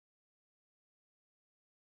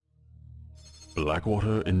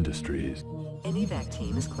Blackwater Industries. An evac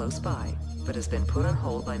team is close by, but has been put on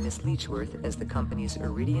hold by Miss Leechworth as the company's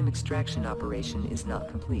iridium extraction operation is not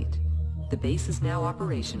complete. The base is now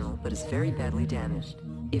operational, but is very badly damaged.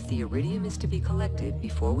 If the iridium is to be collected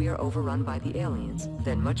before we are overrun by the aliens,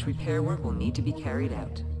 then much repair work will need to be carried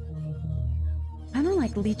out. I don't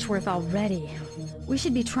like Leechworth already. We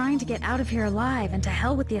should be trying to get out of here alive, and to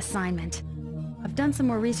hell with the assignment. I've done some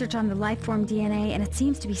more research on the lifeform DNA, and it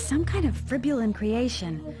seems to be some kind of fribulin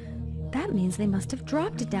creation. That means they must have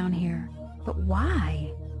dropped it down here. But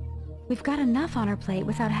why? We've got enough on our plate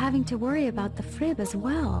without having to worry about the frib as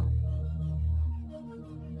well.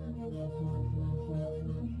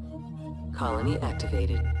 Colony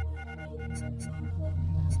activated.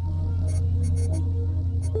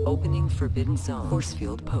 Opening Forbidden Zone. Force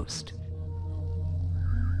field post.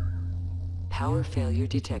 Power failure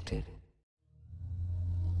detected.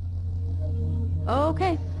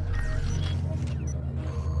 Okay.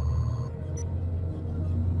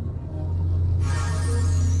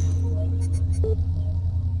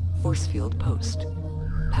 Force field post.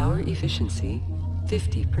 Power efficiency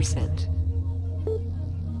 50%.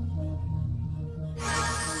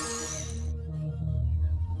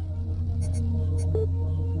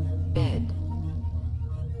 Bed.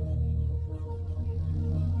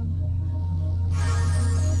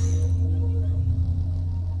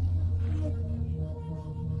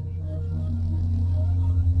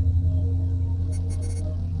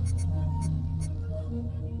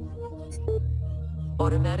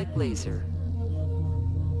 Automatic laser.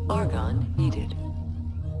 Argon needed.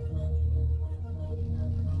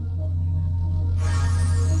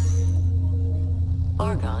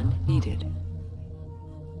 Argon needed.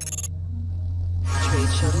 Trade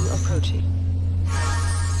shuttle approaching.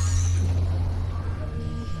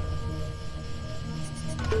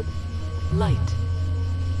 Light.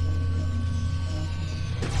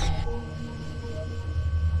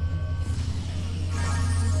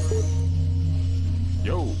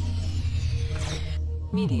 Yo!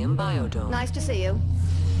 Medium biodome. Nice to see you.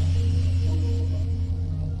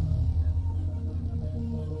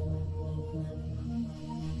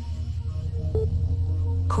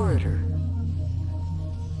 Corridor.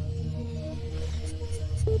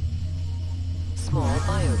 Small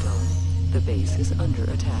biodome. The base is under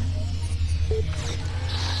attack.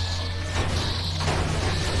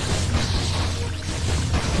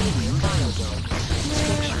 Medium biodome.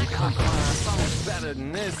 Structure compromised. Something better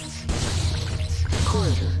than this.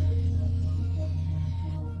 Corridor.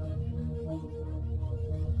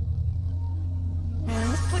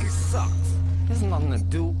 Man, this place sucks. There's nothing to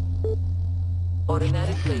do.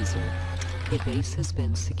 Automatic laser. The base has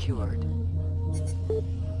been secured.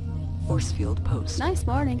 Force field post. Nice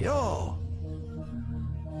morning. Yo!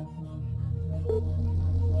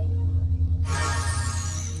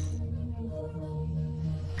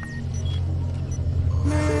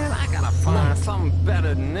 Man, I gotta find something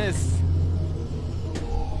better than this.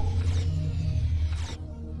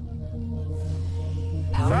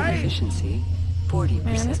 Power Right. efficiency 40%.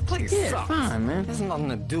 Man, this place sucks. Fine, man. There's nothing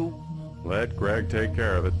to do. Let Greg take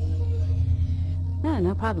care of it. No,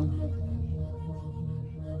 no problem.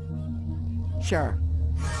 Sure.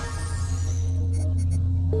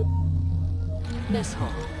 Mess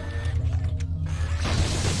hall.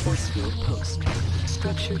 Force field post.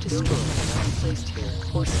 Structure destroyed. Not placed here.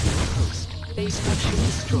 Force field post. Base structure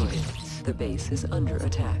destroyed. The base is under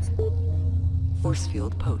attack. Force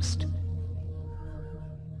field post.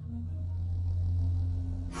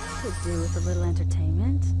 Could do with a little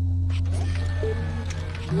entertainment.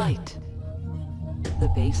 Light. The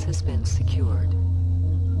base has been secured.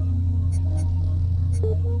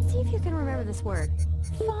 See if you can remember this word.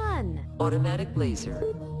 Fun! Automatic laser.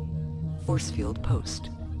 Force field post.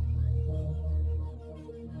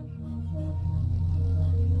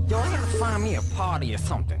 Yo, I gotta find me a party or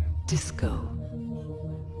something. Disco.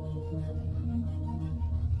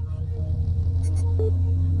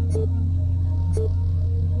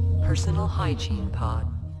 Personal hygiene pod.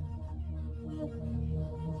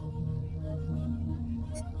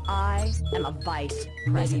 I am a vice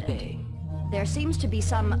Ready president. bay. There seems to be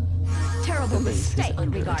some terrible The base is mistake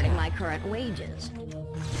under regarding attack. my current wages.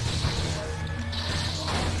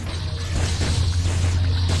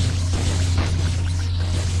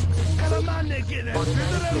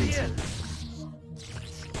 Automatic laser.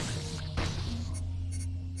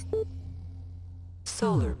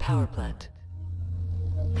 Solar power plant.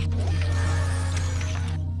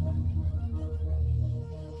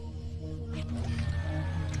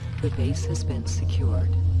 The base has been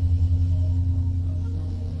secured.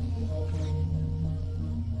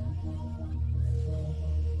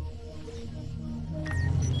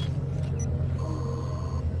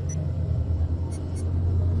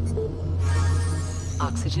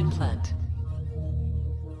 Oxygen plant.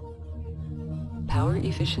 Power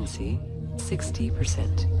efficiency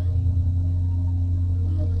 60%.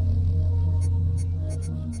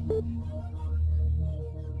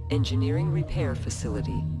 Engineering repair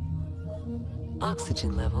facility.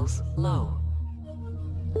 Oxygen levels low.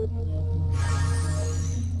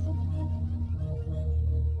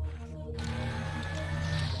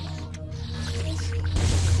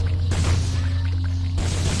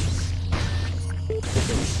 The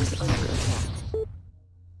base is under attack.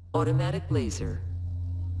 Automatic laser.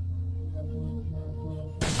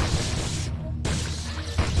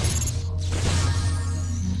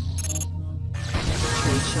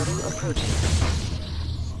 Trade shuttle approaching.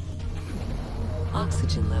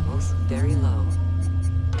 Oxygen levels very low.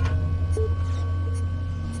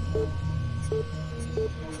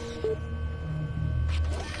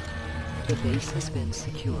 The base has been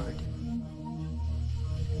secured.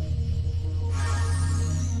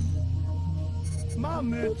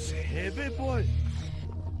 Mammoth's heavy boy.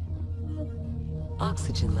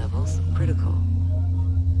 Oxygen levels critical.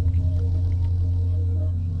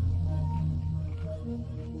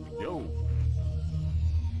 Yo.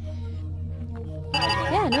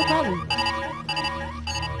 Yeah, no problem.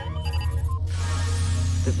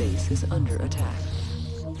 The base is under attack.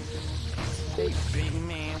 Hey, big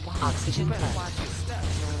man. Oxygen You better plant. watch your step,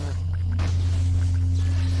 man.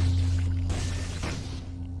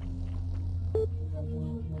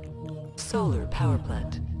 Solar power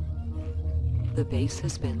plant. The base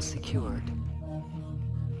has been secured.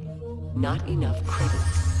 Not enough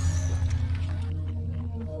credits.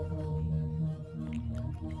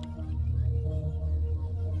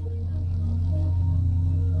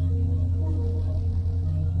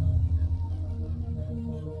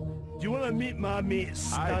 Do you want to meet my mate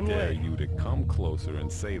I dare Stanley? you to come closer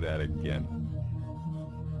and say that again.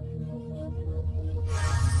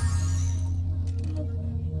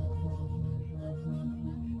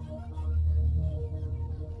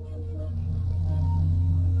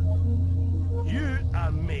 You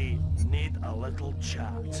and me need a little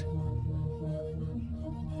chat.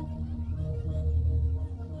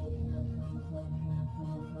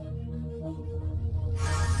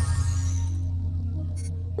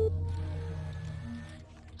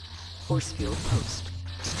 Force field post.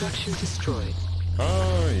 Structure destroyed.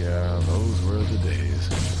 Oh yeah, those were the days.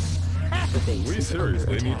 The base We is under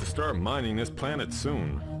seriously need attack. to start mining this planet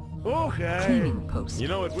soon. Okay. Cleaning post. You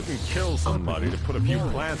know, it wouldn't kill somebody to put a few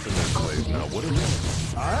plants in this place now, would it?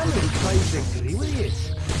 I'm inclined to agree with you.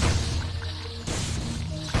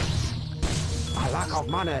 A lack of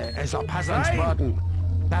money is a peasant's Fine. burden.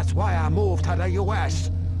 That's why I moved to the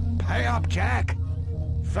US. Pay up, Jack.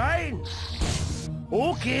 Fine.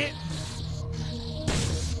 Okay.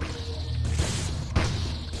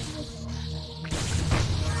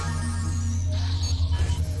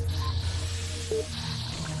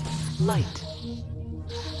 Light.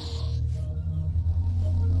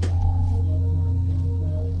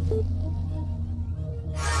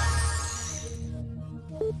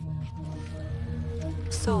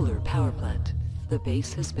 Solar power plant. The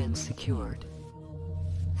base has been secured.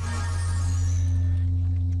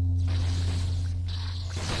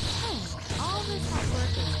 All this hard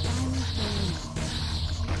work is finally paying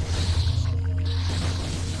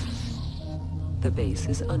off. The base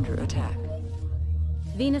is under attack.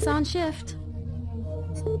 Venus on shift.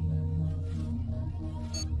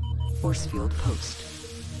 Force field post.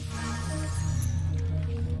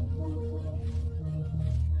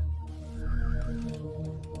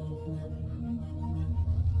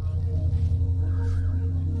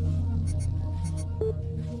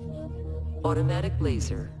 Automatic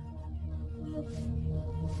laser.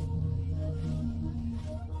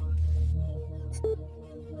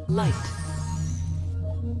 Light.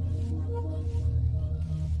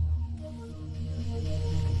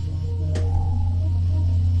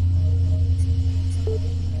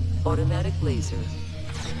 Automatic laser.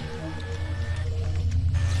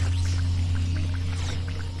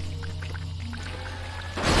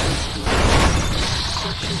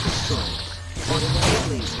 Structure destroyed. Automatic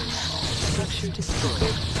laser. Structure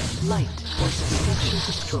destroyed. Light. Structure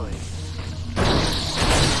destroyed.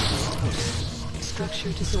 Structure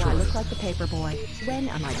Do I destroyed. look like the paper boy? When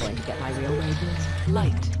am I going to get my real wages?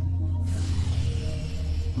 Light.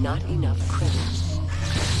 Not enough credits.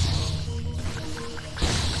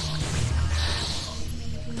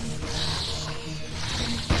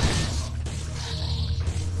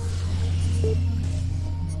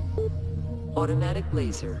 Automatic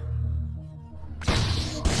laser.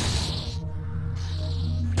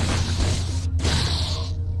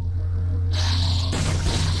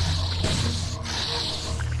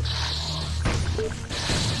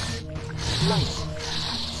 Light.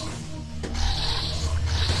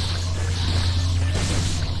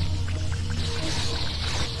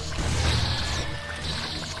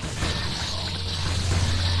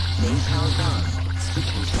 Main power gone.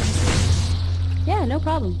 Switching to reserve. Yeah, no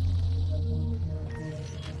problem.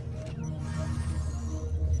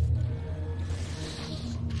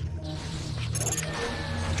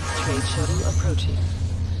 Trade shuttle approaching.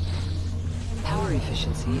 Power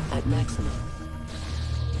efficiency at maximum.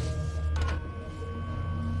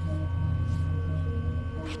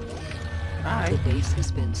 The base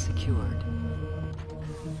has been secured.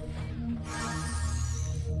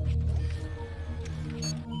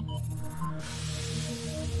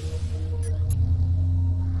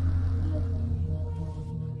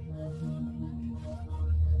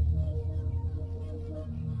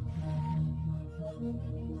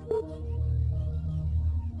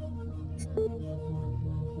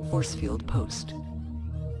 Force field post.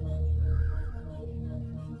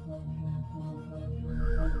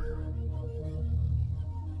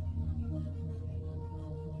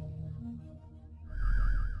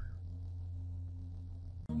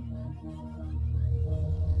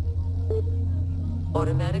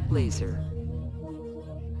 Automatic laser.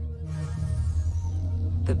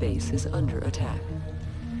 The base is under attack.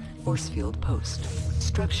 Force field post.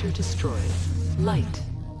 Structure destroyed. Light.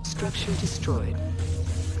 Structure destroyed.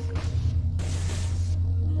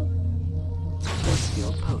 Force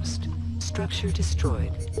field post. Structure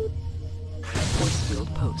destroyed. Force field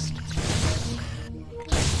post.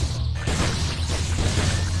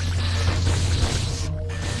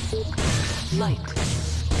 Light.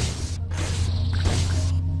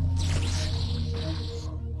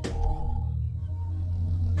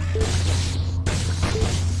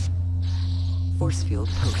 Force field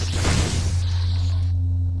post.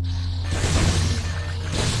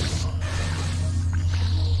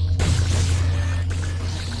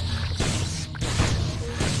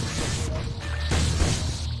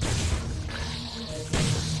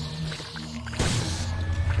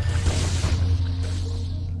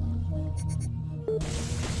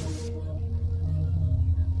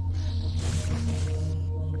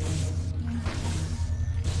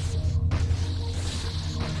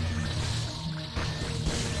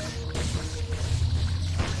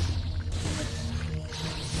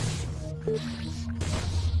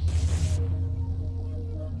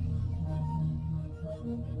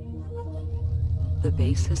 The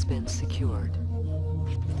base has been secured.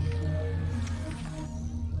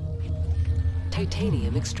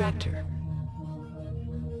 Titanium extractor.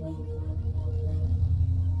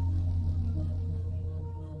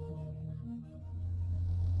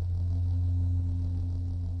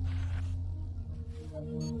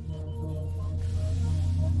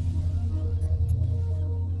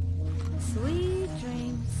 Sweet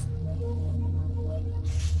dreams.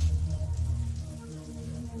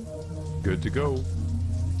 Good to go.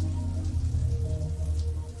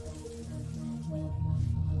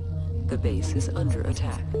 The base is under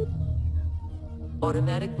attack.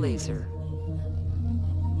 Automatic laser.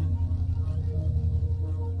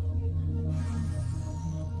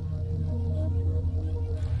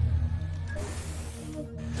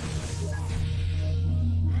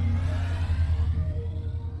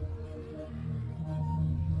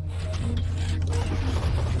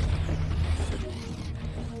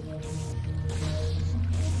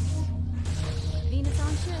 Venus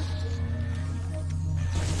on shift.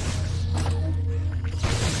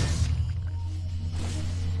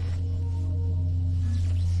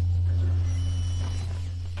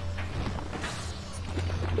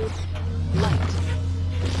 Light.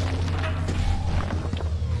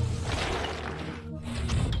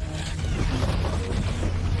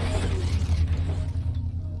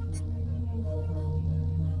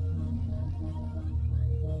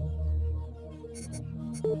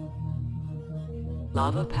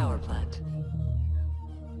 Lava power plant.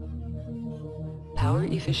 Power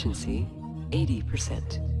efficiency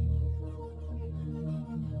 80%.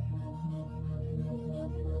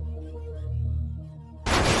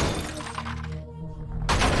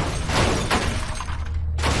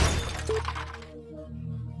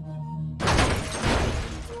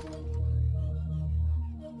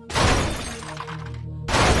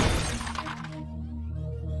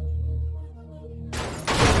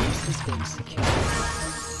 Base has been secured.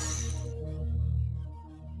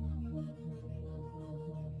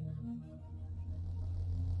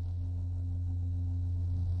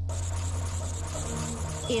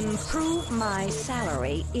 Improve my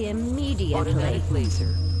salary immediately. Automatic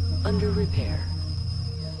laser under repair.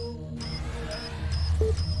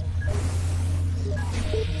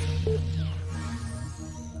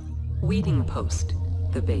 Weeding post.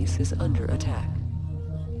 The base is under attack.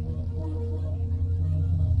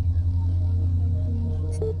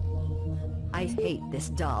 I hate this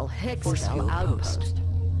dull Force Hicksville field outpost. post.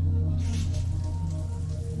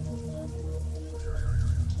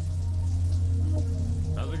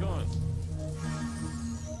 How's it going?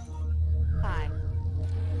 Hi.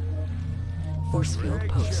 Force field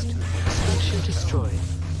post. Structure destroyed.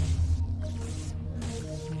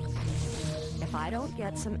 If I don't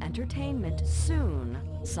get some entertainment soon,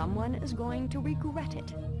 someone is going to regret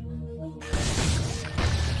it.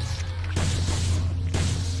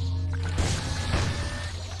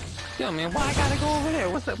 Yo, man, why I gotta go over there?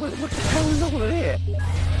 What the hell is over there?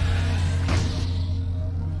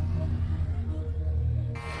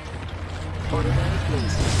 Automatic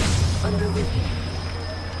laser. Under repair.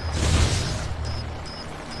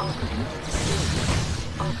 Operative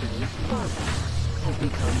still. Operative fallback. Have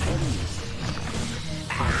become enemies.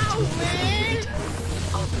 Ow, man!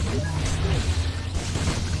 Operative still.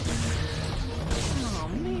 Oh,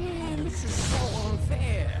 man, this is so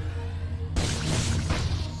unfair.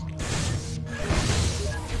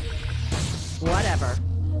 Whatever.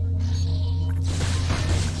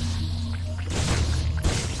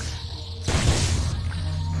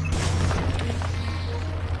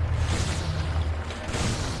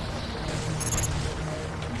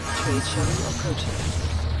 Trade shuttle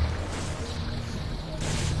approaching.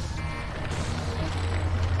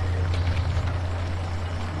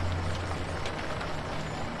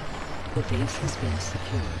 The base has been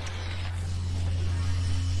secured.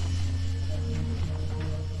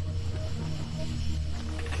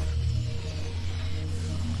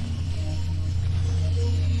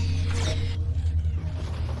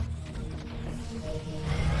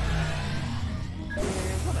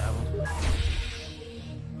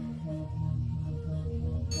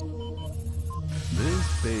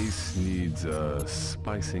 This base needs,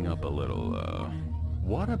 spicing up a little,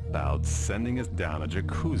 What about sending us down a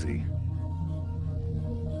jacuzzi?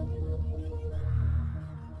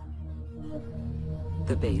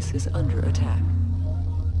 The base is under attack.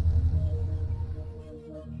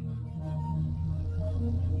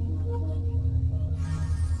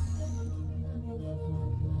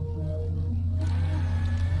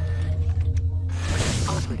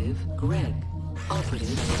 Operative Greg.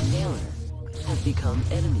 Operative Nailer have become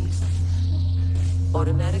enemies.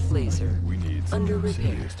 Automatic laser We need some under repair.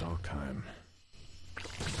 serious talk time.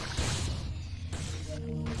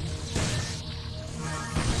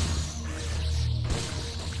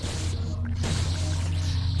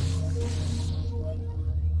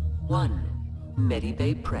 One.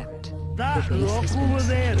 Medibay prepped. That The base rock has been over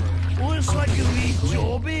there looks like a wee Greg.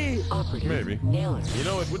 jobby. Operative Maybe. Nailer. You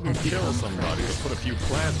know, it wouldn't have kill become somebody to put a few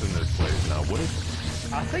plants in this place now, would it?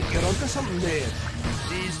 I think you're onto something there.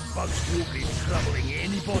 These bugs will be troubling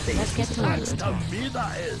anybody. Let's get to That's work. to me,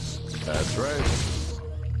 that is. That's right.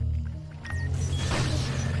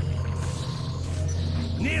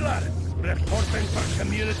 Neeler, reporting for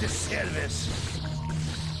community service.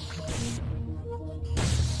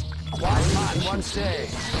 One man, one say.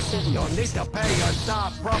 You need to pay your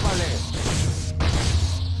staff properly.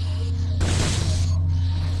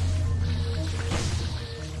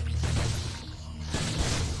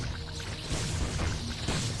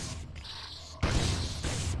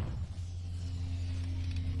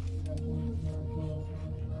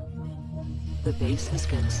 The base has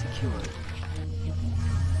been secured.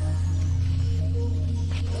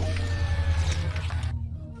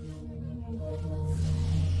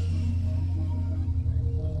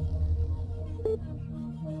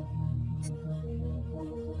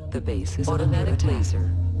 The base is automatic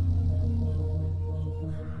laser.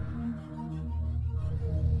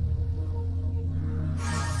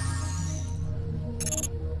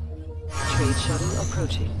 Trade shuttle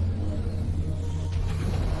approaching.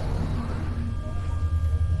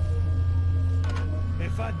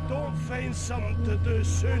 If I don't find something to do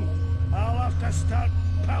soon, I'll have to start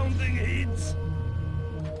pounding heads.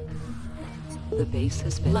 The base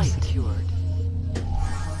has been secured.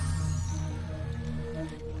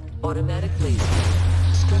 Automatic laser.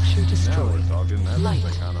 Structure Now we're destroyed. talking. That's Light. the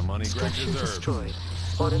kind of money Greg Structure deserves. destroyed.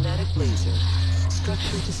 Automatic laser.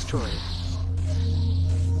 Structure destroyed.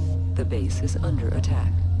 The base is under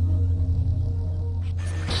attack.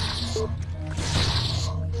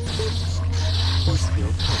 Force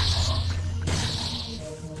field post.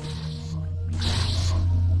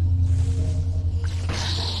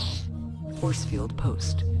 Force field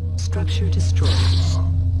post. Structure destroyed.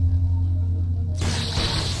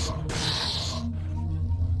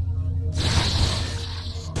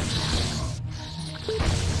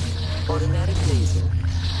 Automatic laser.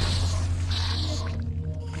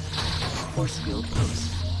 Force field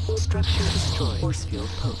post. Structure destroyed. Force field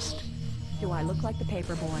post. Do I look like the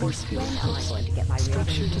paper boy? Force field When am I post. going to get my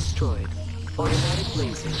Structure real destroyed. Automatic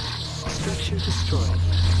laser. Structure destroyed.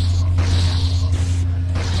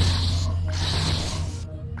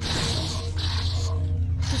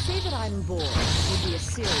 To say that I'm bored would be a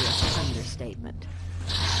serious understatement.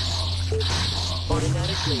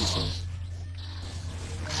 Automatic laser.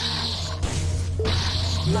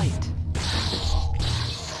 Light.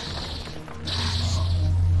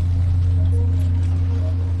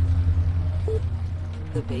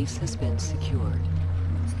 The base has been secured.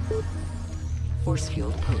 Force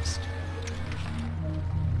field post.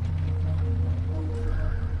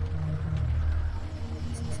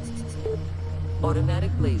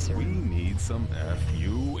 Automatic laser. We need some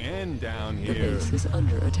FUN down The here. base is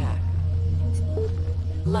under attack.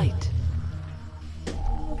 Light.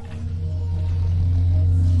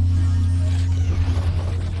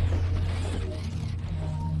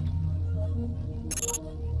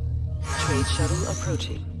 Trade shuttle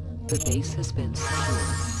approaching. The base has been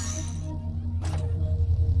secured.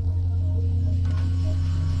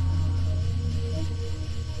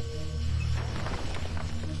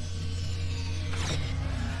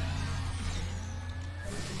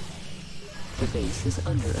 The base is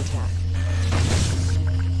under attack.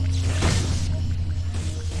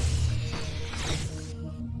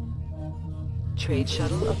 Trade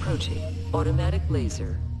shuttle approaching. Automatic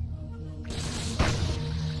laser.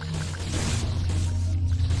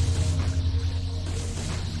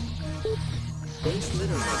 Base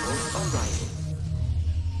litter levels are rising.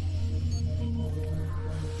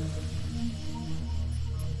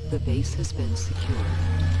 The base has been secured.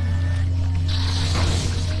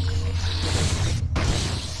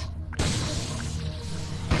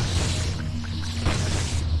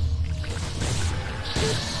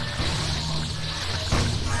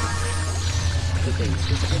 The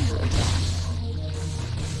base is under attack.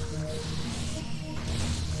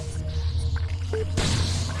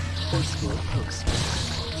 Force field post.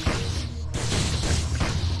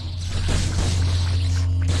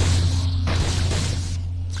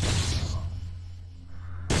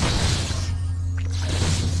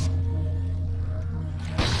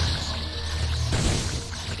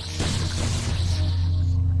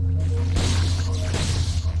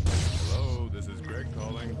 Hello, this is Greg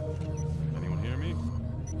calling. Anyone hear me?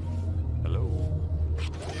 Hello?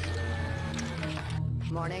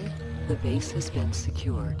 Morning. The base has been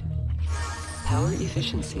secured. Power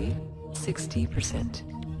efficiency, 60%.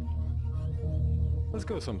 Let's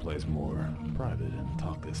go someplace more private and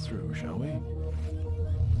talk this through, shall we?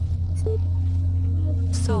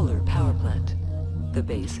 Solar power plant. The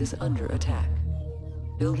base is under attack.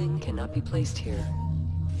 Building cannot be placed here.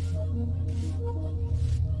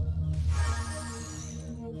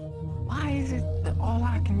 Why is it that all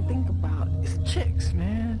I can think about is chicks,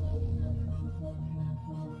 man?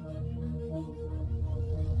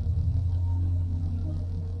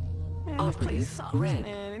 Man, this place Operative sucks, Red.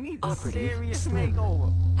 man. It needs a Operative serious Slim.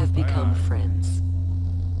 makeover. Have become friends.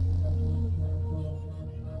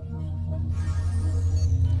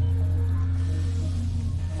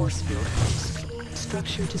 Force field post.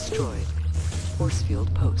 Structure destroyed. Force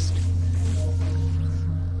field post.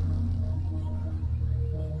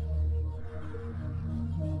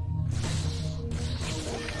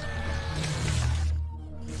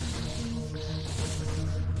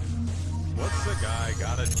 What's a guy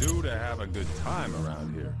gotta do to have a good time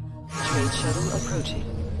around here? Trade shuttle approaching.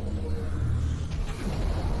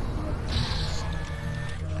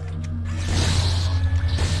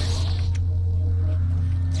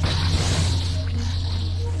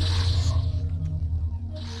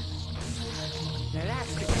 Now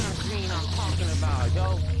that's the kind of green I'm talking about,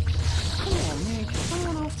 yo. Come on, man. Can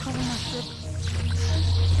someone else cover my ship?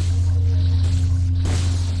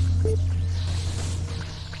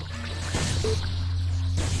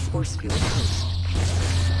 Force field post.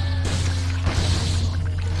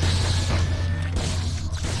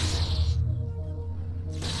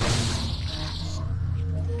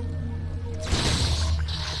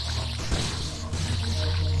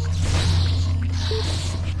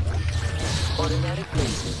 Automatic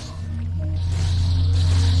laser.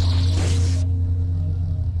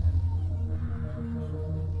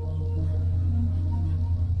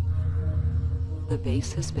 The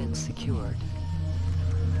base has been secured.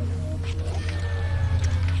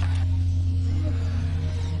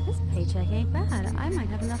 This paycheck ain't bad. I might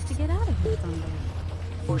have enough to get out of here someday.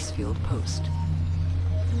 Force field post.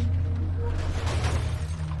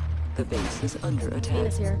 The base is under attack.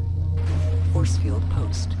 Venus here. Force field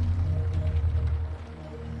post.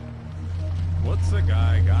 What's a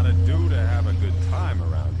guy gotta do to have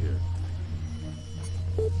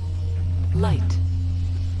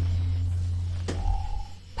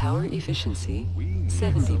efficiency, We need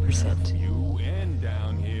 70%. some you and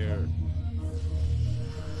down here.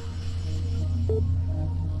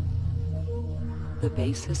 The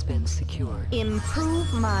base has been secured.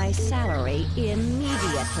 Improve my salary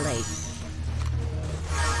immediately.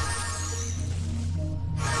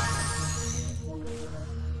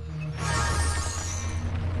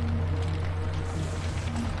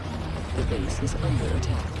 The base is under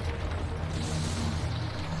attack.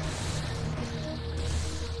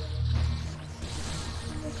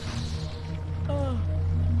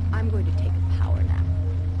 I'm going to take a power nap.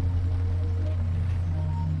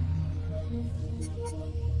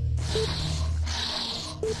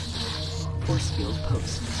 Force field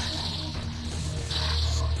post.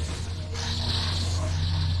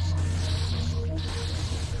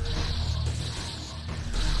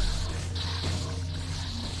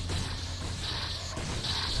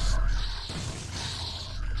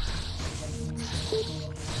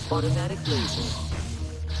 Automatic laser.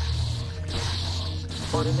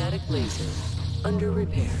 Automatic laser. Under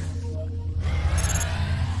repair.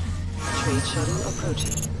 Trade shuttle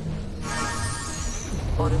approaching.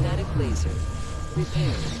 Automatic laser.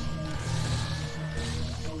 Repaired.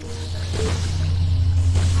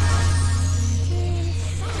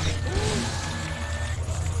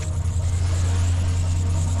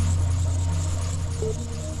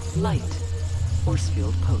 Light. Force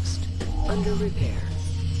field post. Under repair.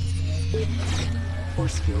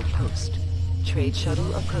 Force field post. Trade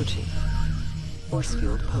shuttle approaching. Force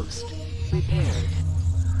field post. Repaired.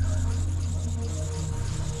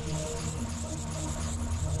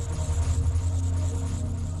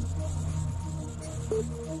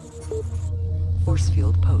 Force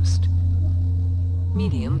field post.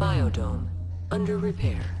 Medium biodome. Under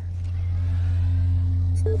repair.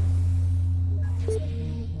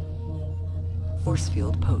 Force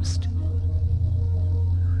field post.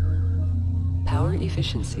 Power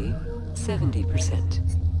efficiency, 70%.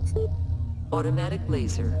 Automatic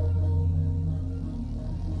laser.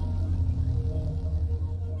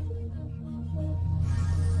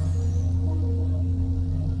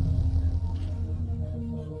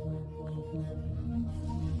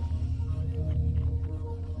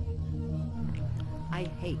 I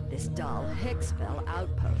hate this dull Hicksville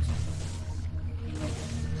outpost.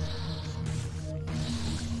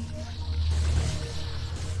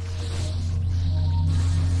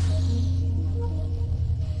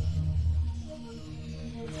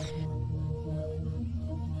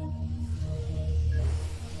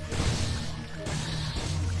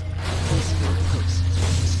 Force field post.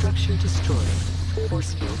 Structure destroyed.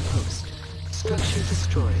 Force field post. Structure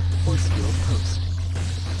destroyed. Force field post.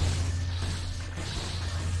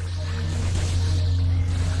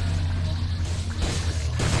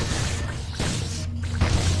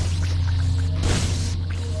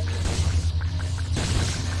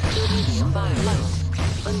 Medium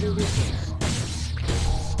biolight. Under repair.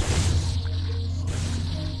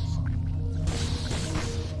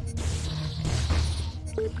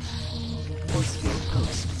 Force field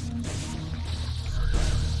post.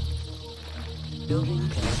 Building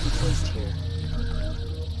cannot be placed here.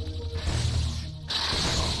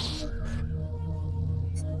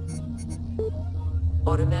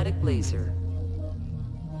 Automatic laser.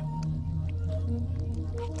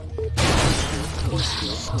 Force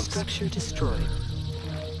field post. Structure destroyed.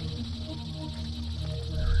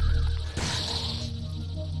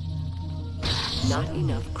 Not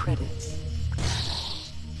enough credits.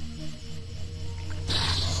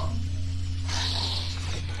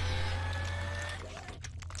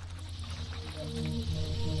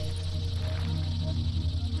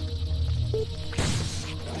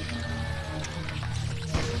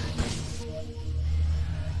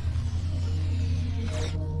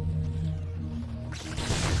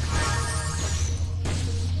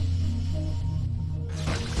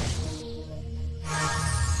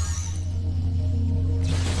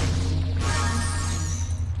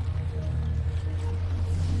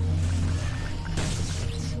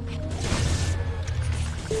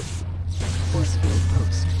 Force field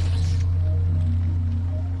post.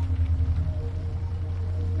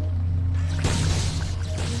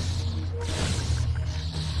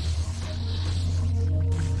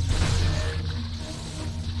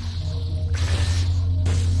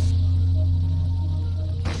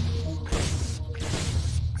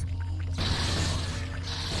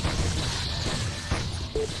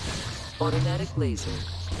 Automatic laser.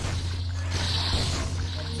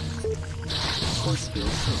 Force field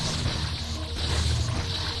post.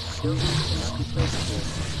 Building cannot be placed here.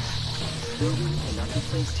 Building cannot be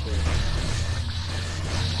placed here.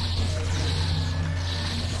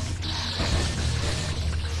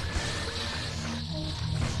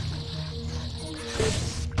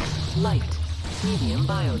 Light. Medium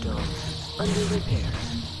biodome. Under repair.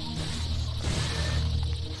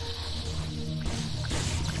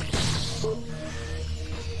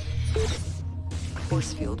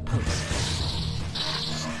 Force field post.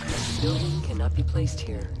 Building cannot be placed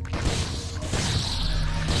here.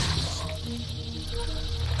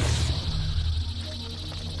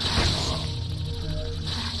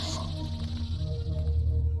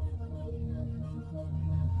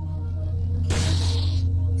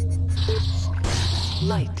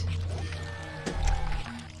 Light.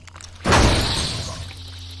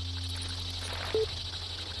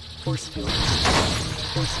 Force field post.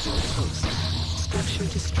 Force field post. Structure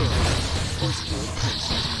destroyed. Force field post.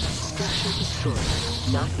 Structure destroyed.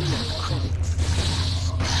 Not enough credits.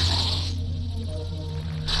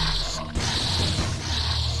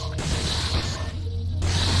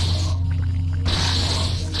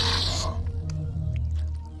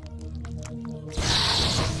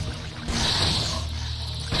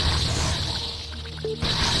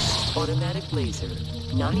 Automatic laser.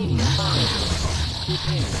 Non-medium biodome.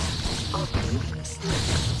 Repair. Operative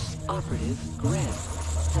slip. Operative red.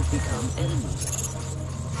 Has become enemy.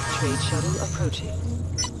 Trade shuttle approaching.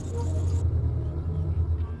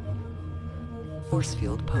 Force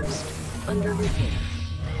field post. Under repair.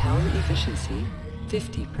 Power efficiency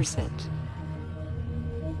 50%.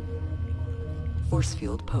 Force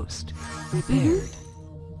field post. Repaired.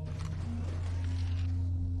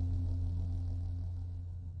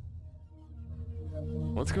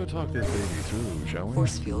 Let's go talk this baby through, shall we?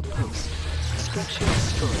 Force field post. Structure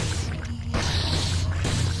destroyed.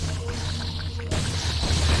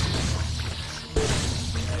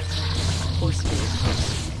 Force field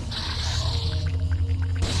post.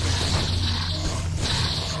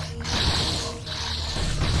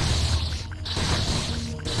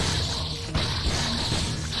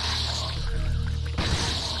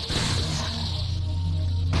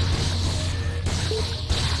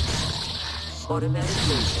 Automatic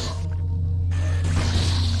laser.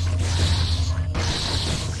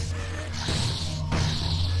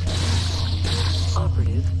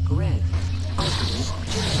 Operative red. Operative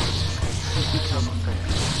genetic. Has become friend.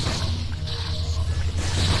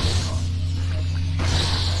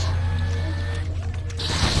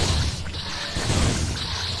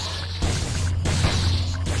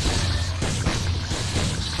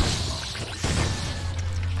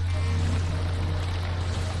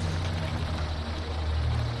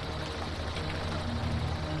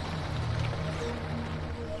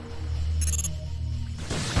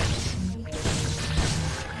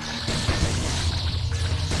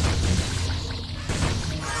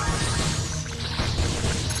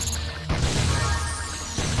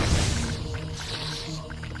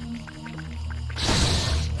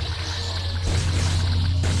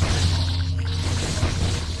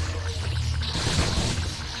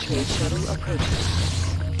 Trade shuttle approaching.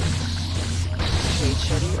 Trade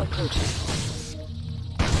shuttle approaching.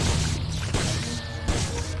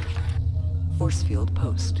 Force field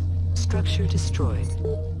post. Structure destroyed.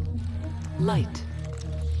 Light.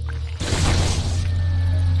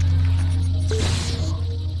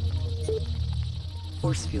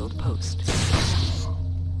 Force field post.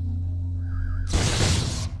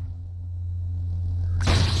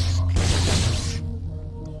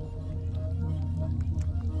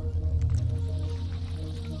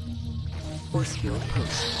 Force field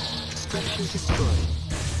post. Structure destroyed.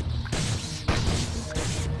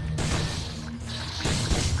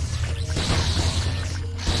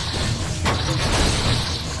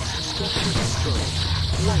 Structure destroyed.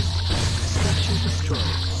 Light. Structure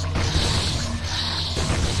destroyed.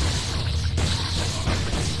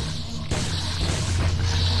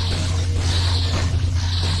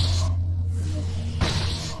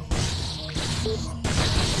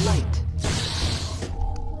 Light.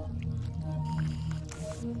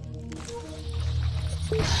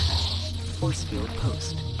 Force field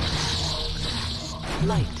post.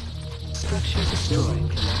 Light. Structure destroyed.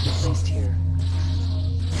 Cannot be placed here.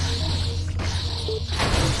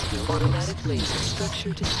 Force field automatic laser.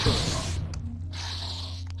 Structure destroyed.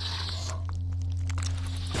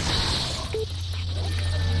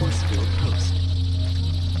 Force field post.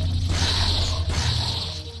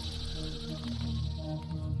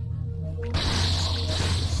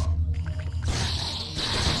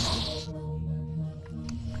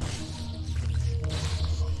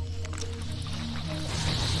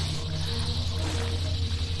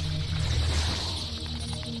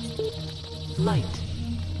 Light.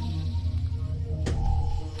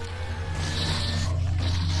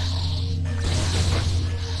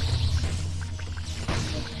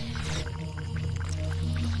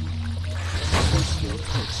 Force field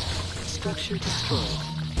post. Structure destroyed.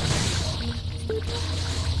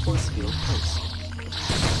 Force field post.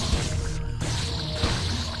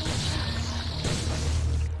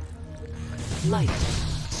 Light.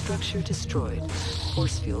 Structure destroyed.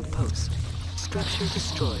 Force field post. Structure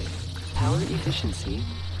destroyed. Power efficiency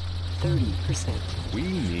 30%. We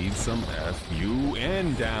need some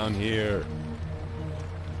FUN down here.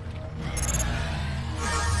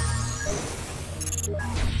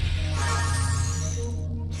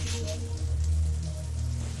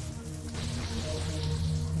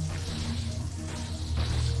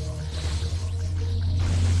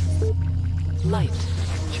 Light.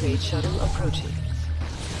 Trade shuttle approaching.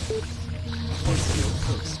 Force field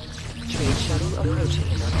post. Trade shuttle approaching.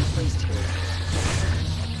 Cannot be placed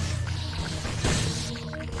here.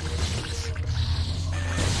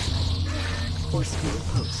 Force field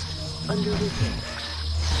post. Under repair.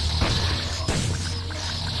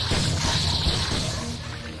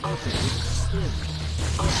 Operative slim.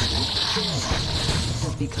 Operative jam.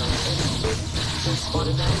 Has become enemy. Force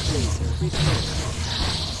automatic laser repaired.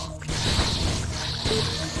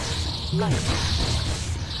 Light.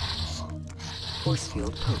 Force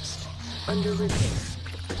field post. Under repair.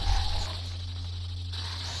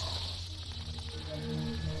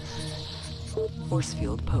 Force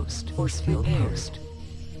field post. Force field post.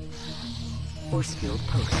 Force field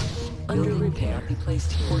post. Under repair. Be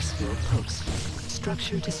placed here. Force field post.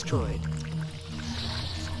 Structure destroyed.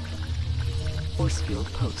 Force field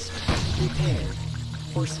post. Repaired.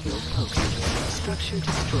 Force field post. Structure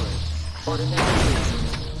destroyed. Automatic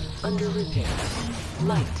laser. Under repair.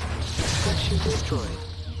 Light. Structure destroyed.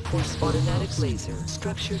 Force automatic laser.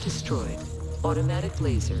 Structure destroyed. Automatic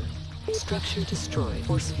laser. Structure destroyed.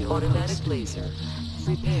 Force field automatic post. Laser.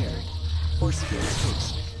 Repaired. Force field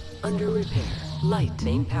post. Under repair. Light.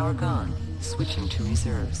 Main power gone. Switching to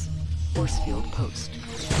reserves. Force field post.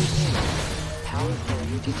 Repaired. Power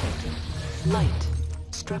failure detected. Light.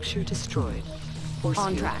 Structure destroyed. Force On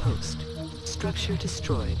field track. post. Structure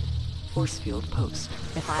destroyed. Force field post.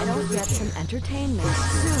 If I don't get some entertainment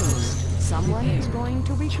Force field soon, post. someone is Repaired. going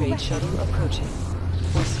to regret Trade it. shuttle approaching.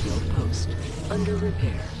 Force field post. Under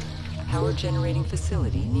repair. Power generating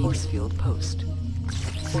facility needed. Force field post.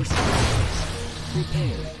 Force field post.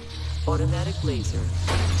 Repaired. Automatic laser.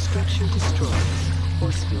 Structure destroyed.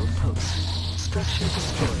 Force field post. Structure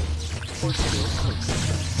destroyed. Force field post.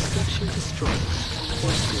 Structure destroyed.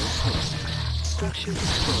 Force field post. Structure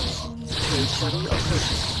destroyed. Trade shuttle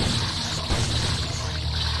approaching.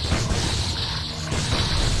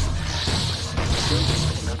 Building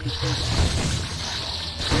cannot be placed here.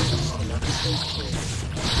 Building cannot be placed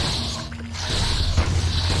here.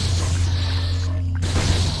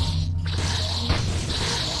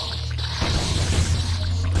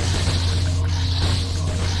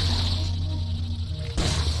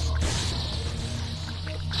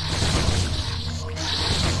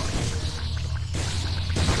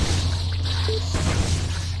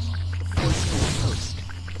 Force field post.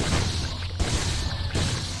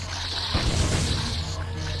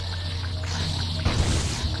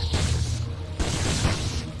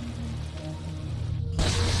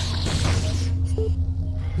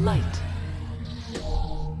 Light.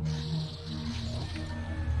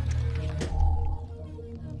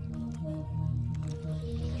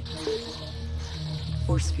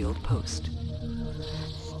 Force field post.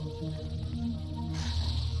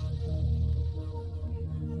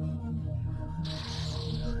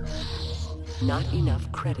 Not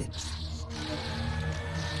enough credits.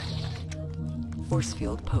 Force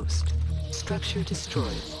field post. Structure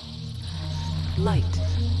destroyed. Light.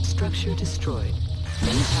 Structure destroyed.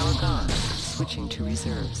 Main power gone. Switching to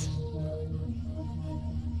reserves.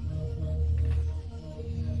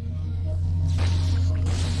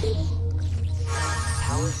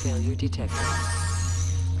 Power failure detected.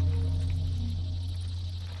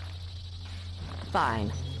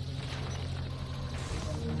 Fine.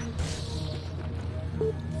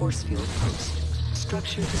 Force field post.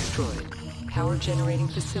 Structure destroyed. Power generating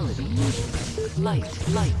facility needed. Light.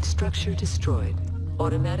 Structure destroyed.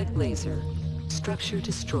 Automatic laser. Structure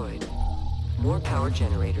destroyed. More power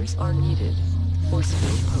generators are needed. Force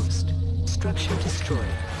field post. Structure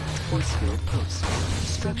destroyed. Force field post.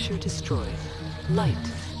 Structure destroyed. Light.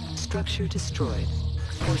 Structure destroyed.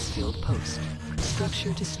 Force field post.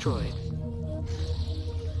 Structure destroyed.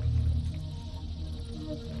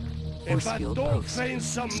 If Force I field don't post. find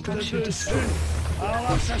something to Structure do soon, destroyed. I'll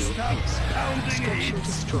have to Force field start post. pounding Structure heads.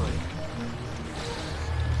 destroyed.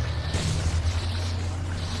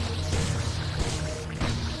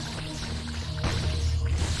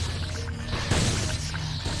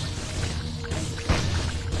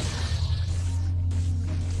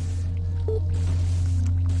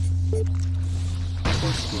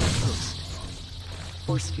 Force field post.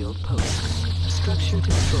 Force field post. Structure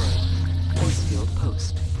destroyed. Force field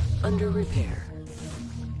post. Under repair.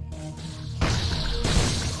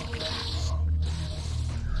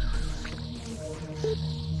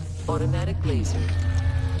 Automatic laser.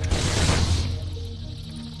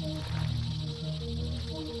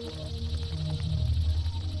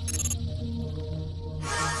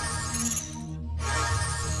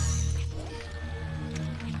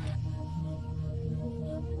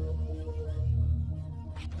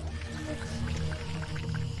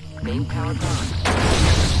 Main power gone.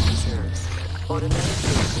 Reserves. Automatic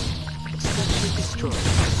laser. Structure destroyed.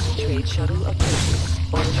 Trade shuttle approaching.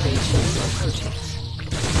 Auto trade shuttle approaching.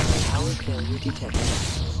 Power failure detected.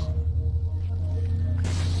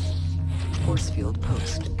 Force field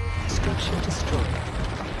post. Structure destroyed.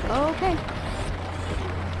 Okay.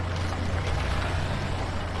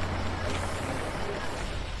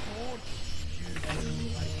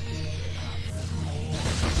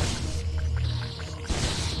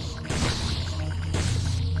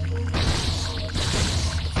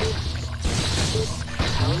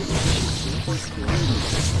 Power efficiency force field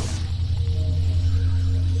post.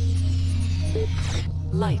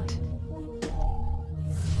 Light.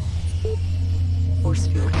 Force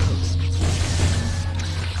field post.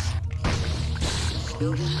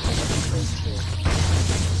 Building placed here.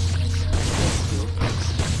 Force field post.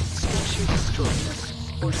 Structure destroyed.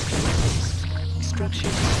 Force field post.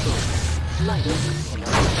 Structure destroyed. Light.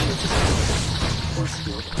 Structure destroyed. Force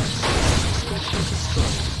field post. Structure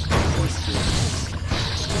destroyed. Force field post.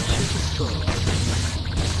 Structure destroyed.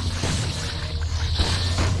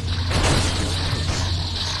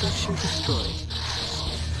 Structure destroyed.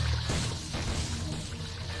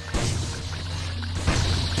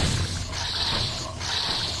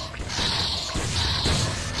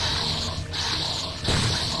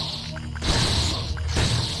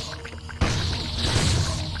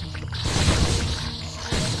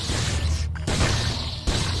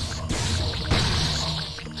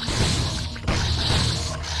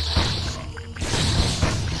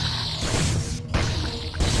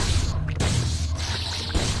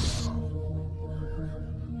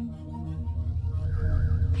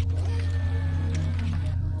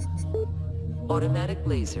 Automatic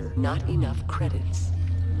laser, not enough credits.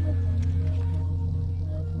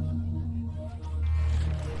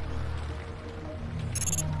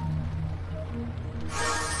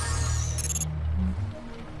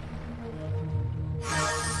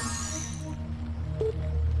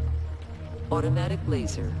 Automatic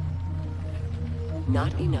laser,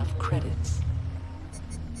 not enough credits.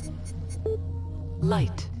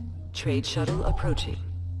 Light, trade shuttle approaching.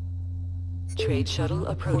 Trade shuttle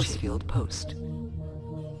approaching. Force field post.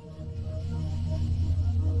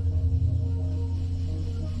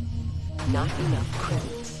 Not enough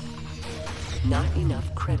credits. Not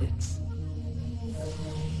enough credits.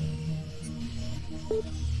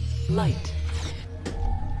 Light.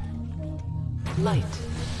 Light.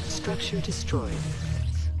 Structure destroyed.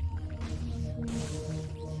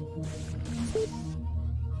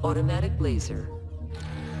 Automatic laser.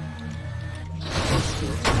 Force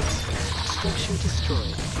field post. Structure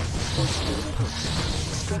destroyed. Force field post.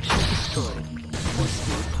 Structure destroyed. Force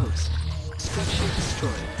field post. Structure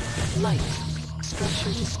destroyed. Light. Structure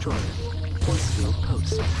destroyed. Force field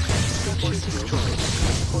post. Structure destroyed.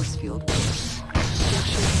 Force field post.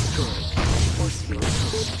 Structure destroyed. Force field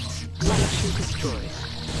post. Structure destroyed.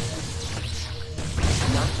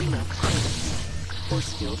 Not enough credits.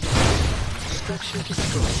 Force field post. Structure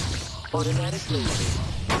destroyed. Automatic laser.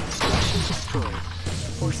 Structure destroyed.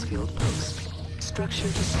 Force field post. Structure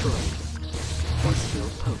destroyed. Force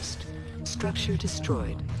field post. Structure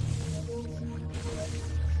destroyed.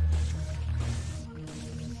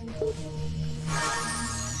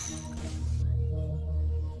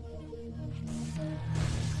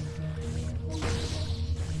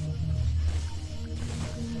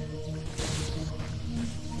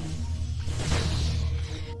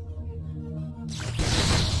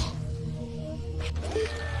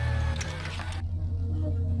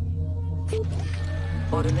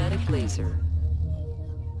 Automatic laser.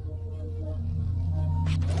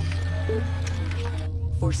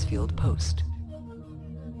 Force field post.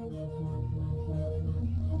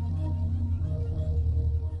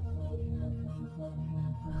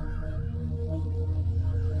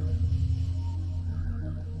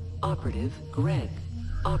 Operative Greg,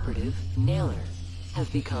 Operative Naylor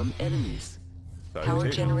have become enemies. Power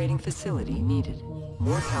generating facility needed.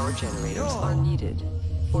 More power generators are needed.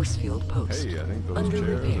 Force field post. Hey, I think those Under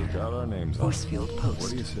chairs repair. have got our names on Force them. field post.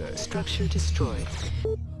 What do you say? Structure destroyed.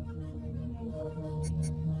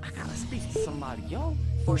 I gotta speak to somebody. about, yo?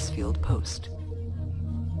 Force field post.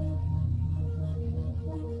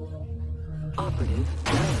 Operative,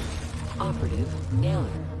 Nailer. Operative, Nailer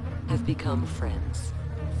have become friends.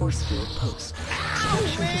 Force field post.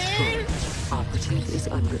 Structure destroyed. Operative is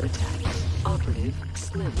under attack. Operative,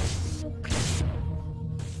 Slim.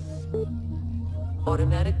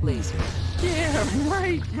 Automatic laser. Yeah,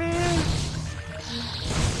 right, man.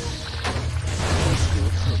 Force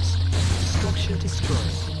field post. Structure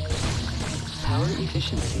destroyed. Power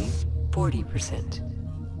efficiency, 40%.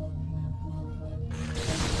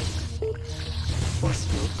 Force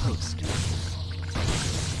field post.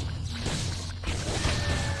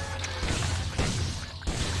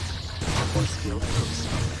 Force field post.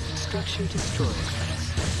 Structure destroyed.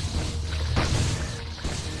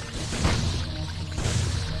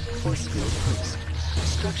 Force field post.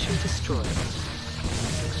 Structure destroyed.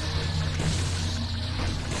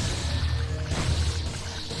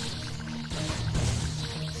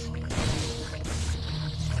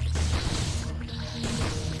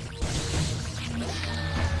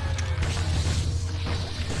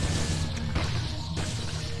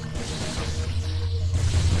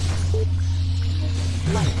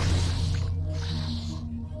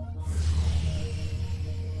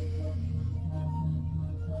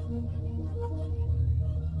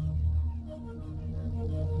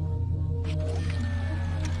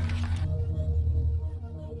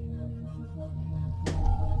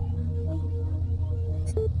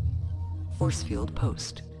 Force field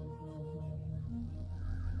post.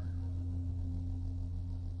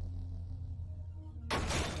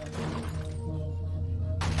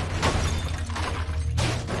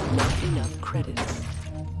 Not enough credits.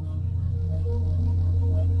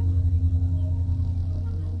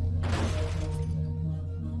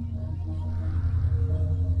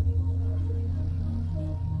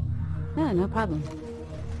 No problem.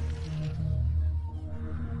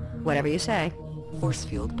 Whatever you say. Force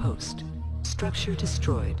field post. Structure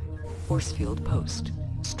destroyed. Force field post.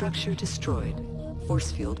 Structure destroyed.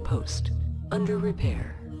 Force field post. Under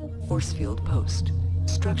repair. Force field post.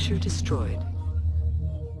 Structure destroyed.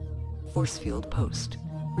 Force field post.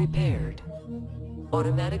 Repaired.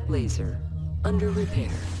 Automatic laser. Under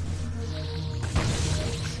repair.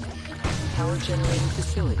 Power generating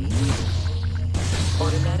facility needed.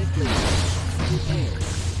 Automatic laser. Repaired.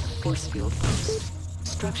 Force field post.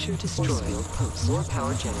 Structure destroyed. Force field post. More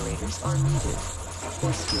power generators are needed.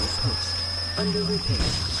 Force field post. Under repair.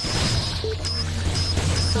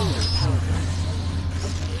 Solar power plant.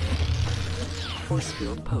 Force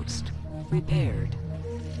field post. Repaired.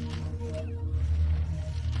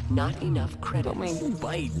 Not enough credits.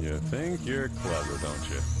 You think you're clever, don't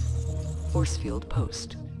you? Force field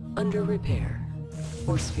post. Under repair.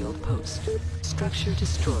 Force field post. Structure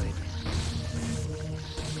destroyed.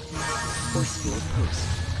 Force field post.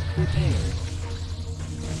 Repaired.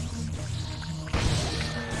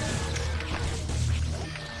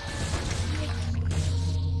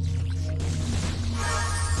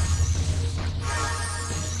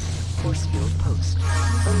 Force field post.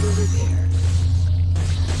 Under repair.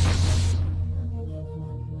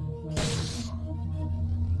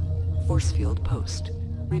 Force field post.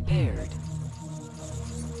 Repaired.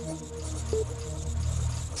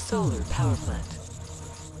 Solar power plant.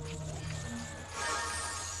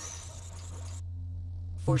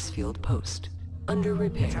 Force field post. Under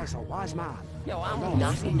repair. There's a wise man. Yo, I'm No, on.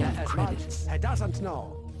 Not enough he credits. He doesn't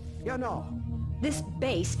know. You know. This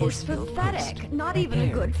base Force is field pathetic. post. Not even a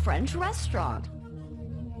Repaired. good French restaurant.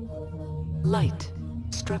 Light.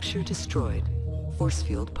 Structure destroyed. Force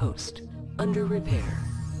field post. Under repair.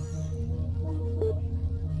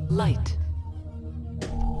 Light.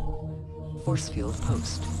 Force field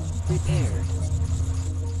post. Repaired.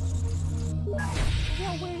 Yo,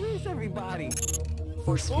 where is everybody?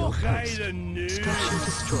 Force field Okay, post. the news. Structure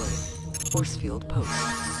destroyed. Force field post.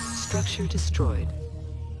 Structure destroyed.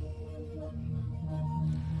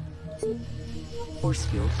 Force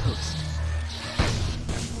field post.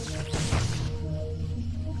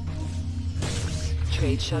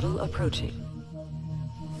 Trade shuttle approaching.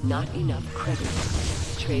 Not enough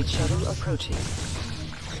credits. Trade shuttle approaching.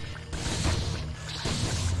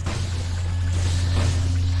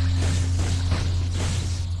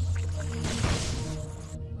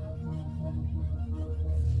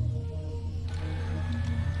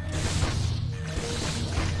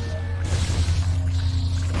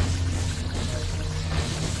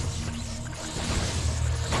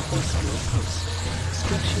 Force field post.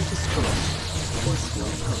 Structure destroyed. Force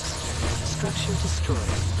field post. Structure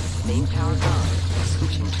destroyed. Main power gone.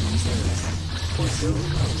 Switching to reserves. Force field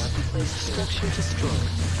post. Structure destroyed.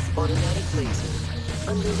 Automatic laser.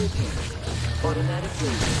 Under repair. Automatic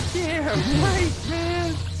laser. Yeah, right,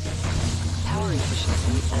 man. Power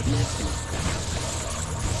efficiency at maximum.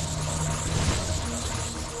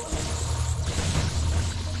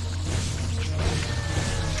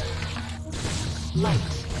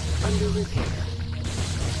 Light. Under repair.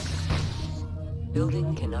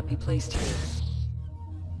 Building cannot be placed here.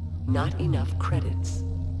 Not enough credits.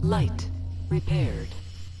 Light. Repaired.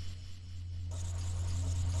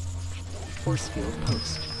 Force field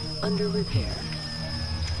post. Under repair.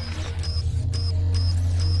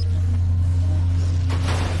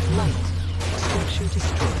 Light. Structure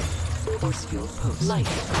destroyed. Force field post. Light.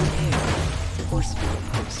 Repaired. Force field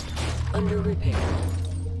post. Under repair.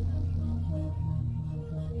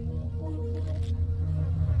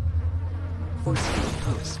 Force field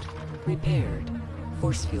post. Repaired.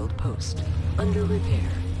 Force field post. Under repair.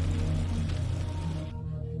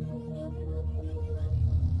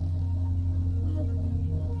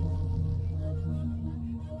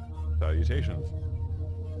 Salutations.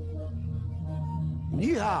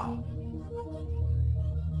 Ni hao.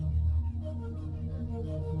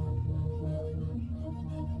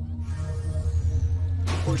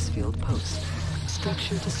 Force field post.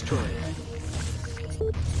 Structure destroyed.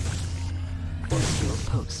 Force field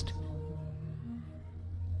post.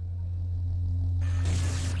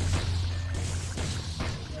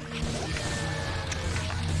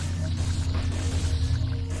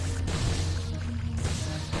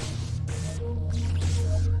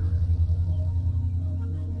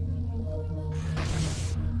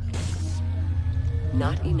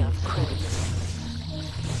 Not enough credits.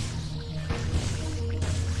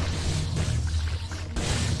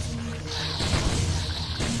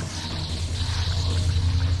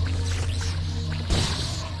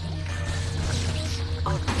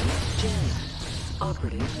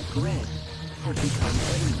 Operative red have become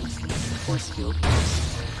enemies. Force field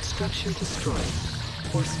post. Structure destroyed.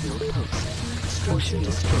 Force field post. Structure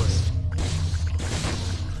destroyed.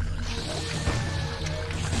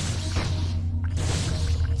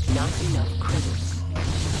 Not enough credits.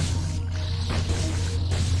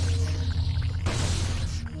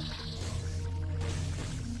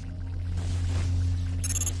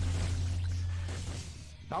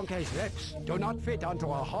 Donkey's lips do not fit onto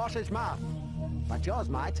a horse's mouth. But yours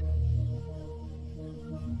might.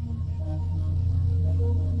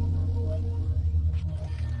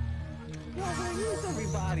 Yo, where is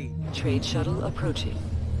everybody? Trade shuttle approaching.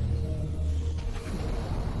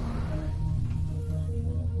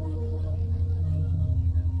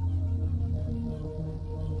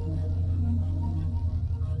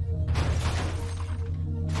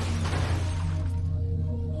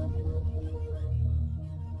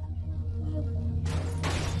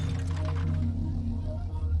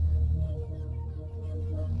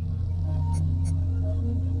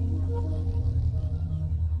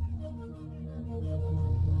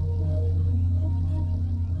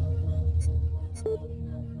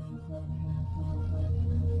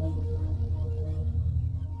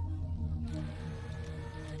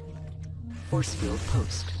 Force field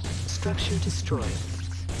post. Structure destroyed.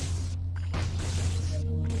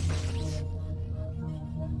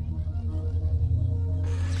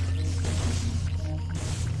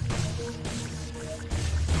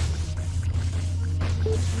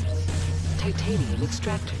 Titanium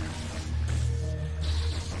extractor.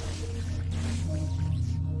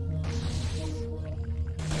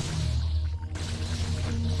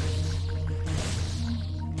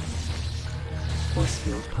 Force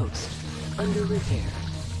field post. Under repair.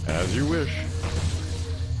 As you wish.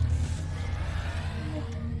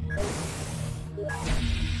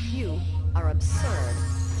 You are absurd.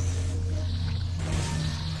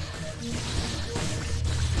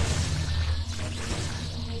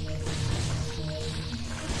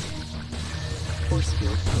 Force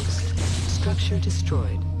field post. Structure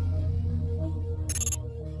destroyed.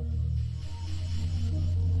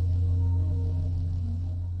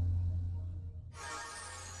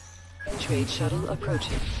 Trade shuttle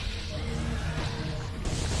approaching.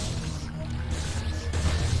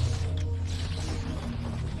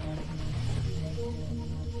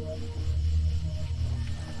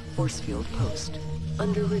 Force field post.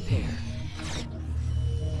 Under repair.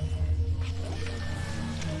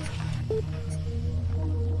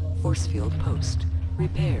 Force field post.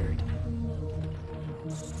 Repaired.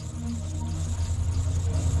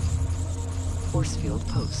 Force field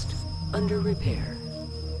post. Under repair.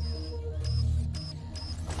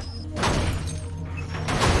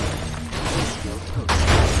 Force field post.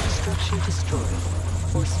 Structure destroyed.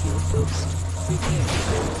 Force field post. Repaired.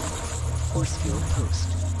 Force field post.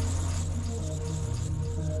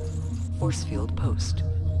 Force field post.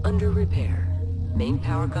 Under repair. Main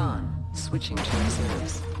power gone. Switching to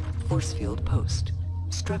reserves. Force field post.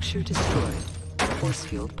 Structure destroyed. Force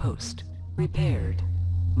field post. Repaired.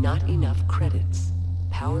 Not enough credits.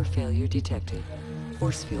 Power failure detected.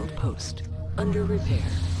 Force field post. Under repair.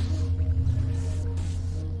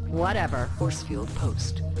 Whatever. Force field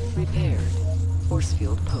post. Repaired. Force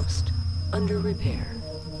field post. Under repair.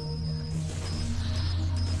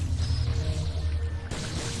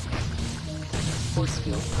 Force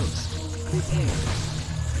field post. Repaired.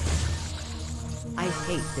 I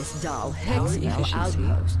hate this dull Power Hexmel efficiency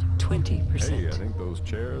outpost. 20%. Hey, I think those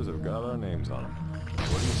chairs have got our names on them. What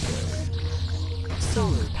do you say?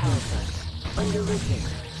 Solar power plant. Under repair.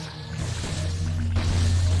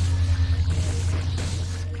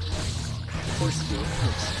 Force field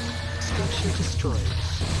post. Structure destroyed.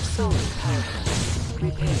 Solar power plant.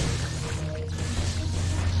 Repaired.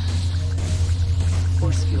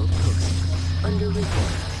 Force field post. Under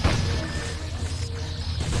repair.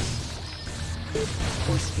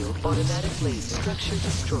 Force field automatic laser. Structure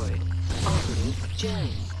destroyed. Operative J.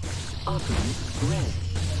 Operative Red.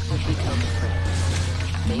 Have become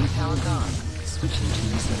threat. Main power gone. Switching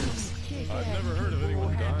to reserves. I've never heard of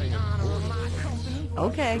anyone dying in Portland.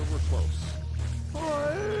 Okay. We're close.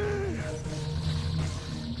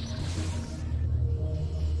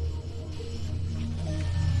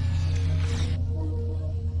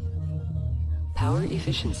 Power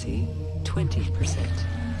efficiency 20%.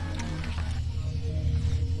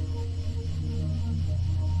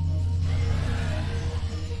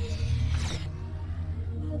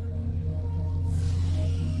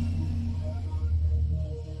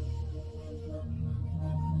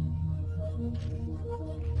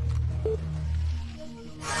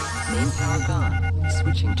 Main power gone.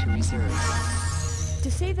 Switching to reserves. To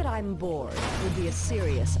say that I'm bored would be a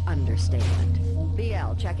serious understatement.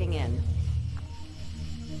 BL checking in.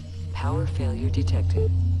 Power failure detected.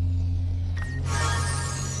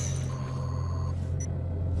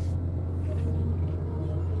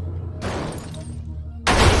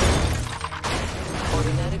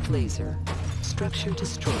 Automatic laser. Structure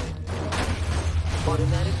destroyed.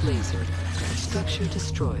 Automatic laser. Structure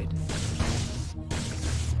destroyed.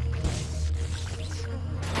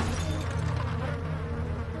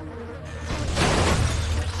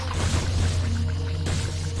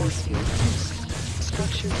 Force field post.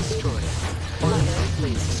 Structure destroyed. Automatic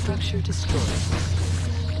laser. Structure destroyed.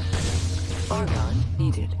 Argon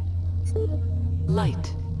needed. Light.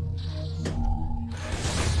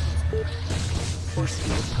 Force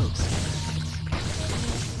field post.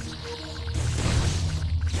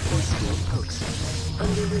 Force field post.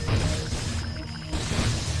 Under repair.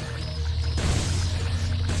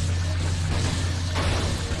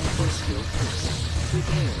 Force field post.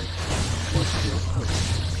 Repaired. Force field post.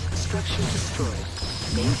 Structure destroyed.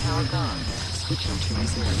 Main power gone. Switching to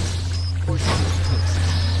reserves. Force field post.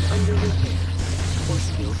 Under repair. Force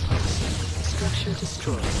field post. Structure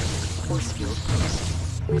destroyed. Force field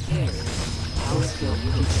post. Repaired. Power field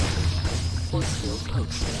post. Force field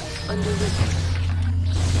post. Under repair.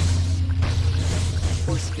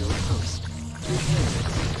 Force field post. Repaired.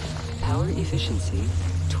 Power efficiency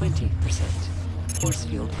 20%. Force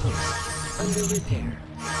field post. Under repair.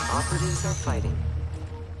 Operatives are fighting.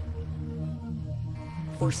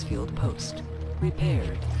 Force field post.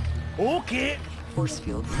 Repaired. Okay. Force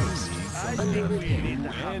field post. I Under think we repair. need to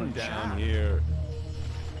have a And down chat. here.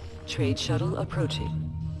 Trade shuttle approaching.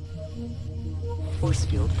 Force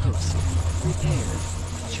field post. Repaired.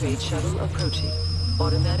 Trade shuttle approaching.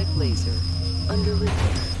 Automatic laser. Under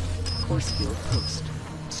repair. Force field post.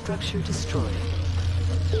 Structure destroyed.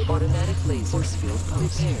 Automatic laser. Force field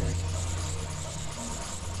post. Repaired.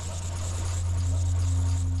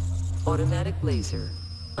 Automatic laser.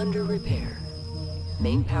 Under repair.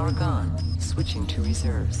 Main power gone. Switching to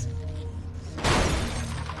reserves.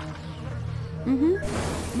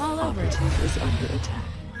 I'm all over it. Operative is under attack.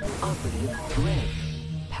 Operative red.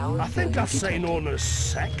 Power I think failure I say detected. known as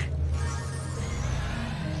sick.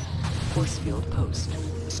 Force field post.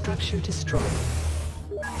 Structure destroyed.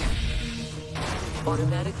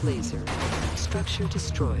 Automatic laser. Structure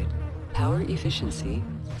destroyed. Power efficiency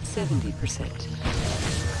 70%.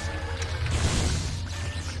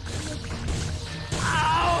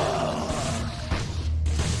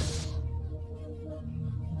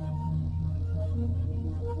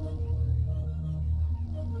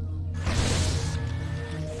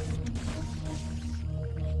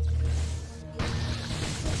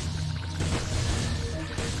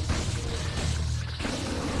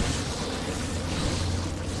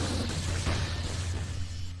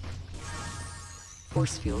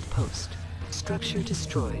 Force field post. Structure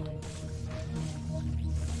destroyed.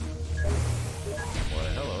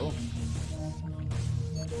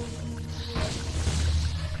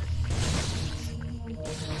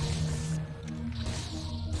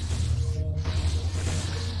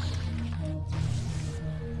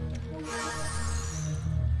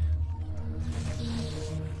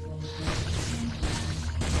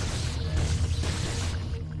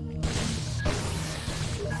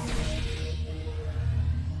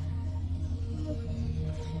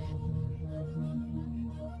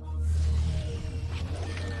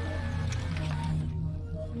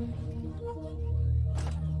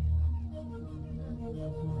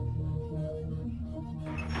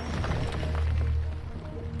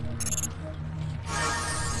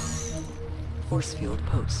 Force field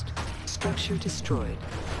post. Structure destroyed.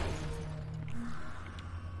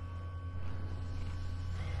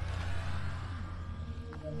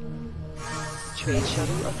 Trade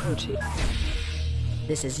shuttle approaching.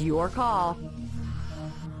 This is your call.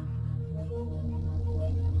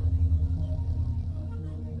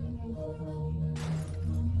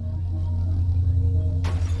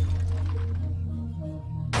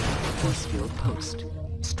 Force field post.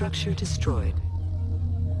 Structure destroyed.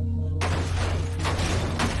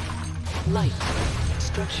 Light.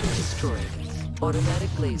 Structure destroyed. Automatic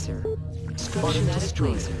laser. Structure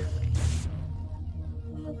destroyed. Laser.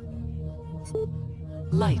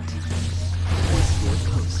 Light. Force field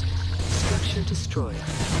post. Structure destroyed.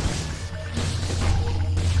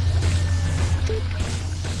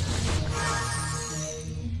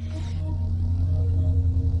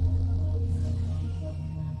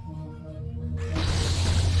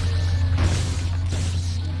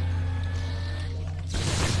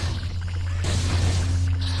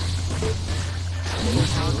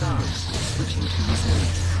 Switching to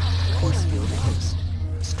resilience. Force field post.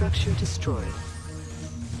 Structure destroyed.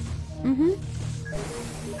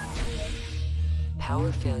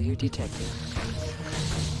 Power failure detected.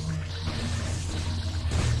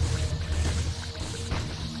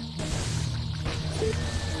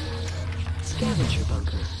 Scavenger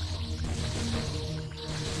bunker.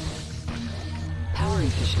 Power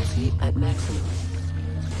efficiency at maximum.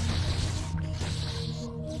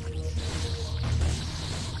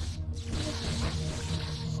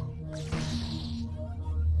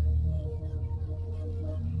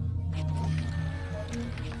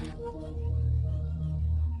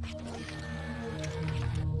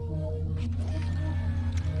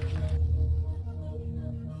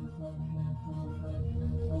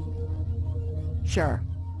 Sure.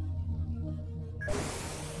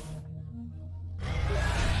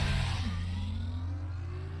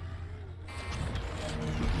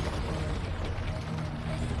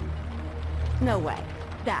 No way.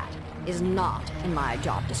 That is not in my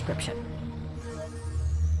job description.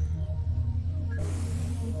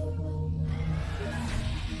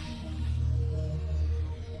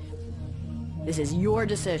 This is your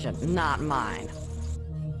decision, not mine.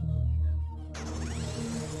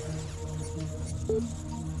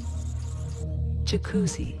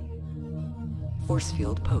 Jacuzzi. Force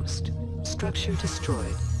field post. Structure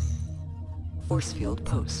destroyed. Force field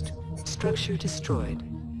post. Structure destroyed.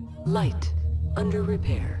 Light. Under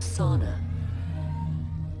repair. Sauna.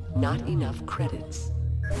 Not enough credits.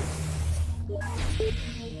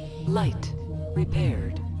 Light.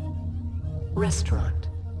 Repaired. Restaurant.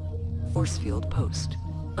 Force field post.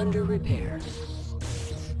 Under repair.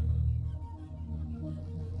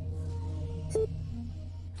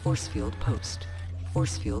 Force field post.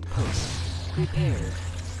 Force field post. Repaired.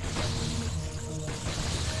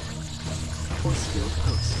 Force field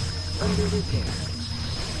post. Under repair.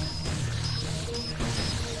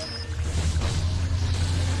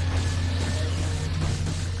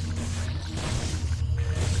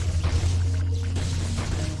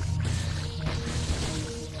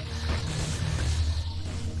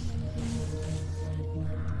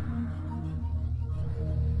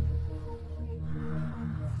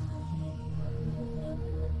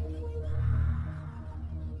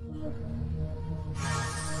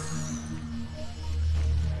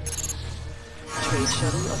 Trade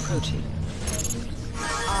shuttle approaching.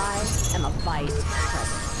 I am a vice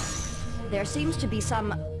president. There seems to be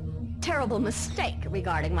some terrible mistake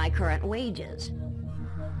regarding my current wages.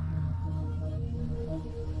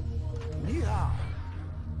 Yeehaw!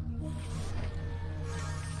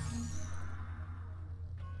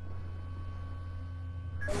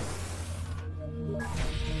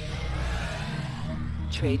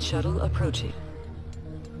 Trade shuttle approaching.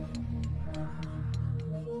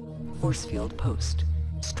 Force field post.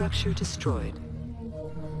 Structure destroyed.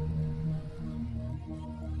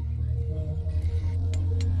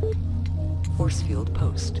 Force field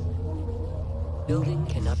post. Building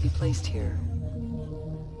cannot be placed here.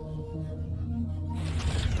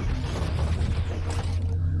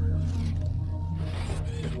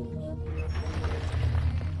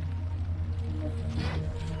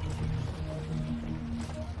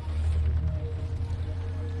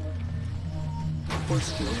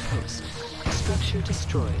 Force field post. Structure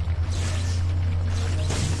destroyed.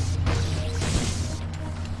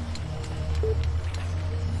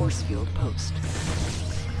 Force field post.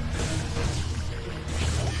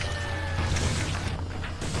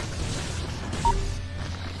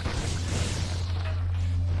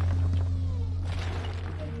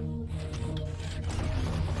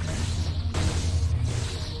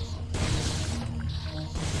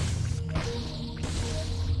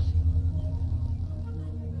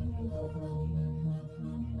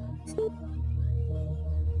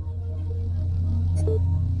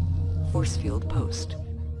 Force field post.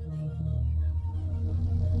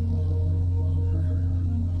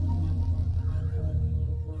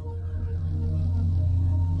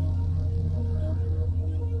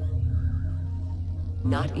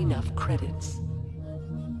 Not enough credits.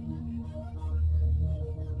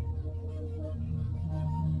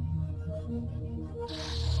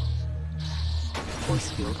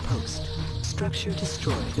 Force field post. Structure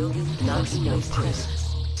destroyed. Building not enough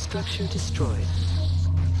credits. Structure destroyed.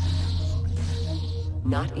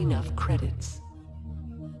 Not enough credits.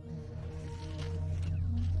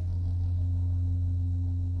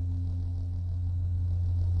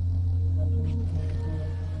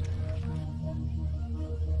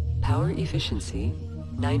 Power efficiency,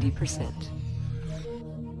 90%.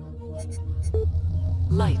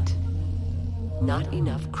 Light, not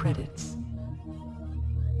enough credits.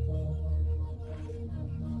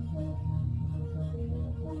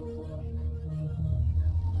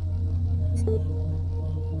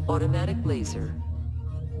 Automatic laser.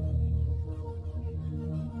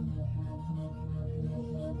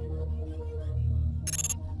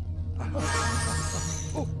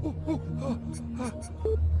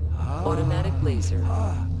 Automatic laser.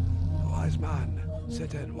 Wise man,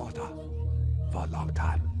 sit in water for a long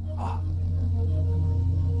time.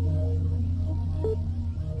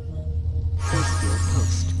 Force field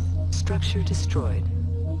post. Structure destroyed.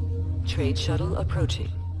 Trade shuttle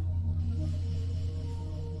approaching.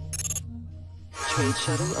 Trade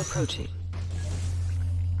shuttle approaching.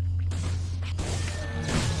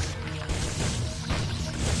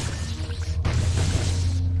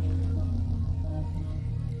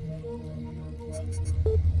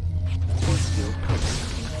 Force field post.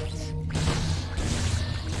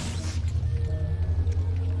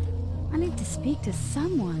 I need to speak to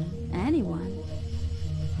someone. Anyone.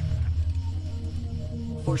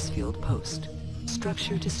 Force field post.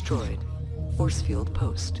 Structure destroyed. Force field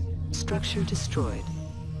post. Structure destroyed.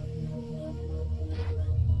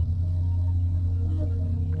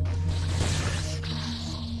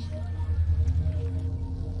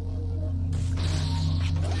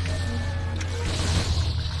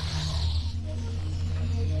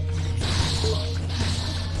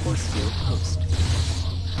 Force field post.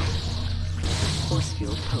 Force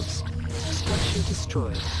field post. Structure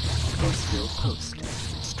destroyed. Force field post.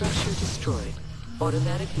 Structure destroyed.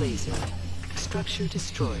 Automatic laser. Structure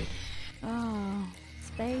destroyed. Oh,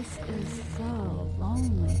 space is so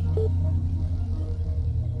lonely.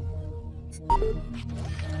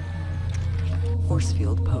 Force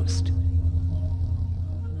field post.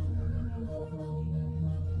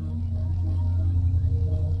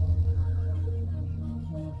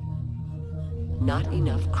 Not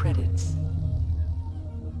enough credits.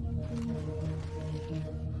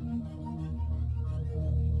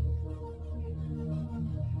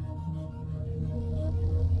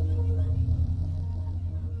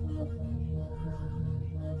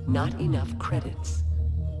 Not enough credits.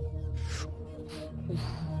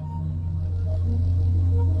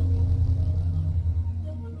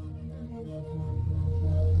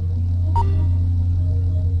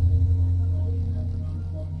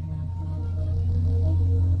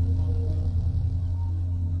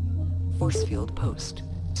 Force field post.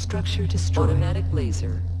 Structure destroyed. Automatic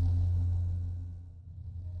laser.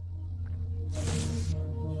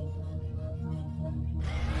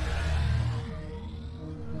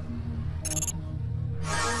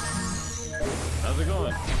 How's it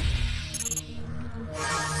going?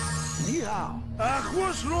 Yeehaw!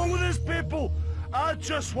 What's wrong with this people? I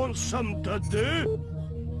just want something to do.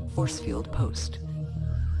 Force field post.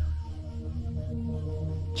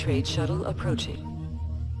 Trade shuttle approaching.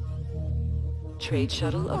 Trade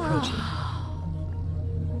shuttle approaching.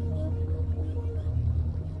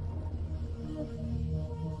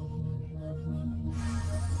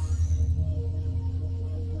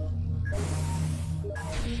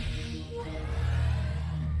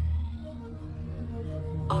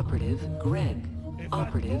 Operative Greg,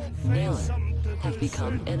 Operative Naylor have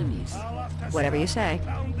become enemies. Whatever you say.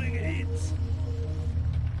 Pounding heads.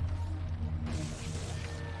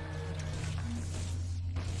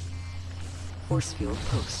 Force field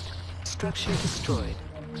post. Structure destroyed.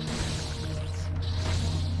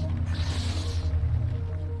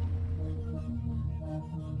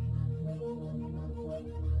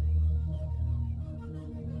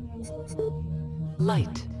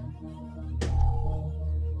 Light.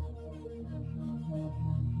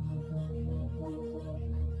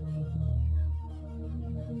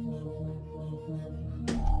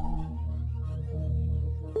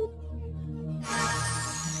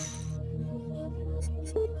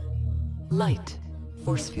 Light.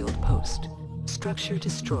 Force field post. Structure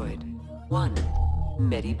destroyed. 1.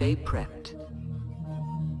 Medibay prepped.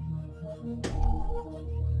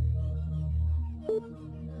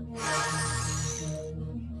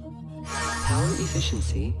 Power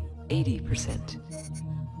efficiency, 80%.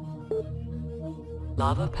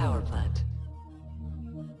 Lava power plant.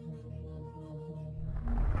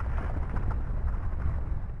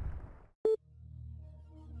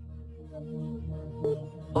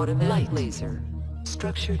 Automatic laser.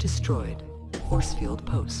 Structure destroyed. Force field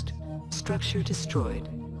post. Structure destroyed.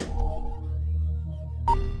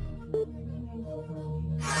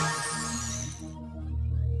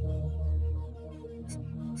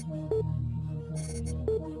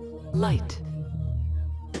 Light.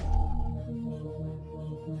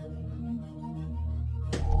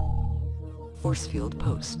 Force field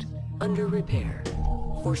post. Under repair.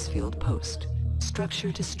 Force field post.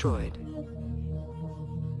 Structure destroyed.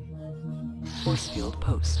 Force field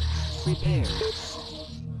post. Repaired.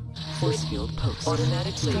 Force field post.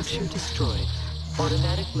 Automatic laser. Structure destroyed.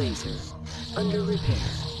 Automatic laser. Under repair.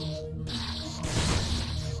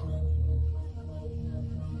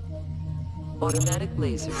 Automatic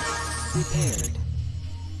laser. Repaired.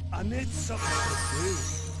 I need something to do.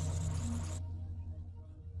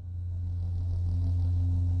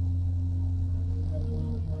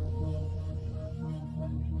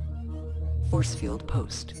 Force field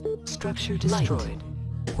post. Structure destroyed.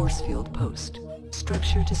 Force field post.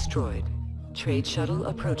 Structure destroyed. Trade shuttle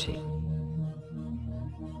approaching.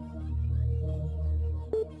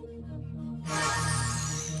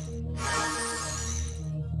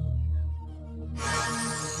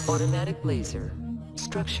 Automatic laser.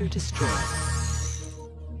 Structure destroyed.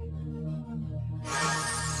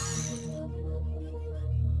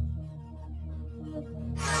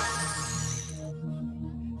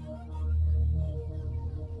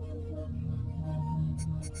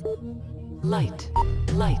 Light.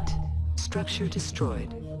 Light. Structure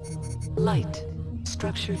destroyed. Light.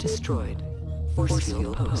 Structure destroyed. Force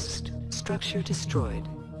field post. Structure destroyed.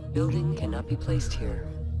 Building cannot be placed here.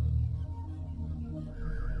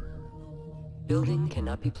 Building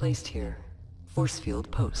cannot be placed here. Force field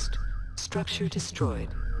post. Structure destroyed.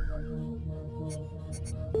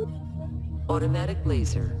 Automatic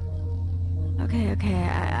laser. Okay,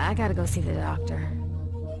 I gotta go see the doctor.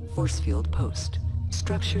 Force field post.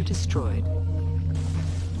 Structure destroyed.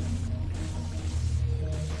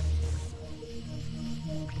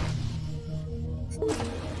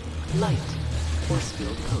 Light. Force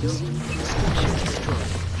field post. Building. Structure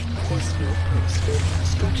destroyed. Force field post.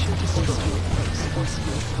 Structure destroyed. Force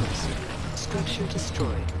field post. Structure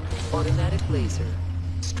destroyed. Automatic laser.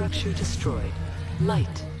 Structure destroyed.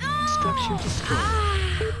 Light. Structure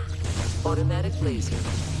destroyed. Automatic laser.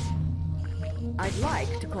 I'd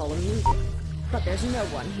like to call a meeting, but there's no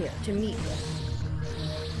one here to meet with.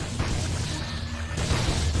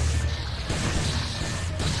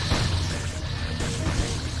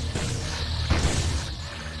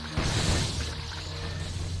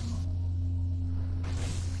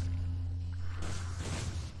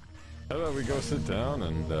 How about we go sit down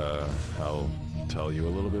and, I'll tell you a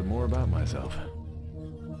little bit more about myself.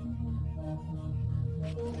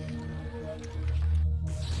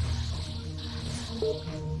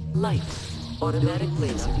 Light. Automatic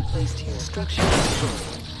laser placed here. Structure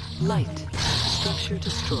destroyed. Light. Structure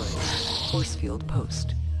destroyed. Force field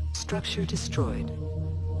post. Structure destroyed.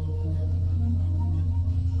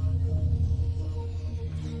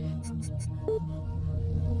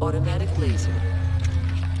 Automatic laser.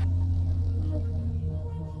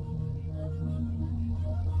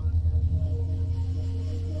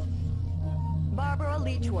 Barbara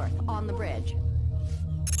Leechworth on the bridge.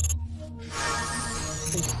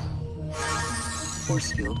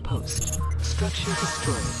 Force field post. Structure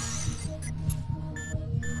destroyed.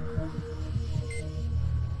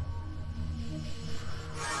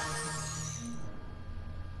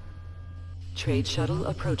 Trade shuttle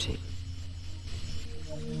approaching.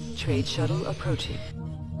 Trade shuttle approaching.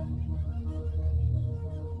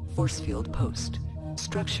 Force field post.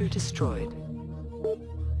 Structure destroyed.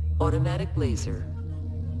 Automatic laser.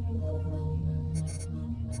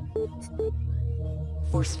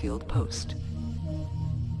 Force field post.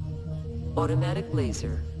 Automatic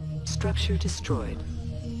laser. Structure destroyed.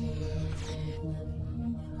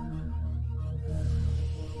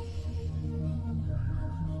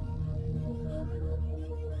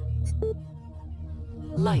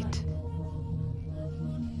 Light.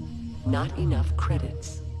 Not enough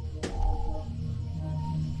credits.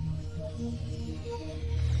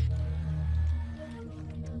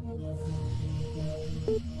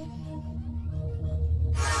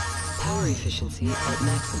 Power efficiency at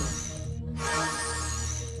maximum.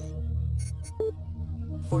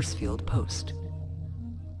 Force field post.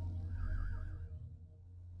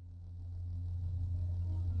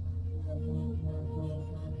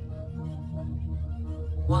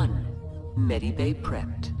 One. Medibay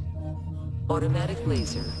prepped. Automatic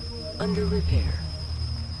laser under repair.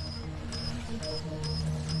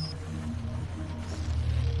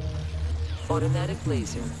 Automatic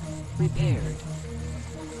laser repaired.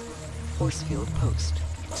 Force field post.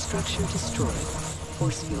 Structure destroyed.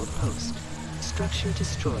 Force field post. Structure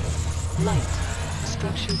destroyed. Light.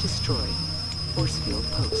 Structure destroyed. Force field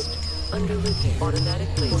post. Under repair. Automatic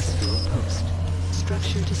laser. Force field post.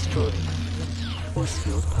 Structure destroyed. Force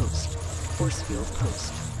field post. Force field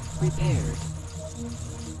post. Repaired.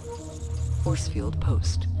 Force field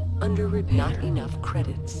post. Under repair. Not enough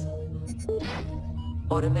credits.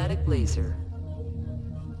 Automatic laser.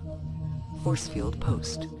 Force field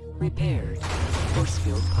post. Repaired. Force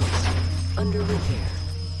field post. Under repair.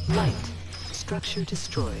 Light. Structure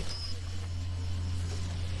destroyed.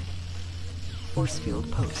 Force field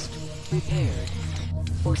post. Repaired.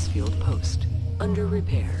 Force field post. Under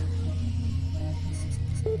repair.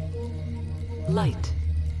 Light.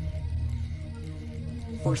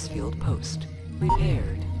 Force field post.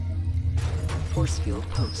 Repaired. Force field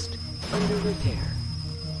post. Under repair.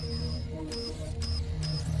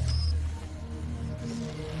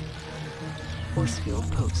 Force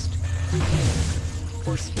field post. Repaired.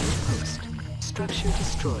 Force field post. Structure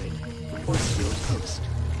destroyed. Force field post.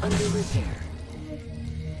 Under repair.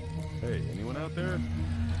 Hey, anyone out there?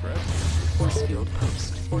 Brett? Force field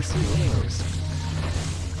post. Force field post.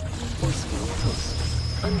 Force field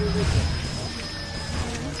post. Under repair.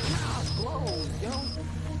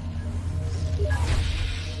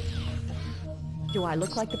 Do I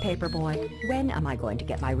look like the paper boy? When am I going to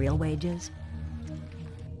get my real wages?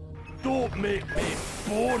 Don't make me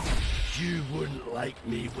bored. You wouldn't like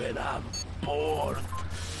me when I'm bored.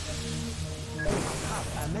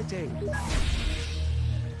 Have a meeting.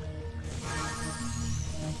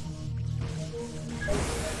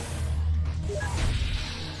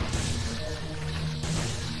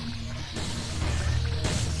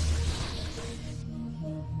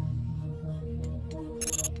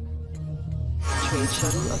 Trade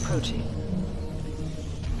shuttle approaching.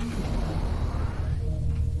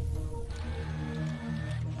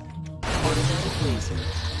 Automatic laser.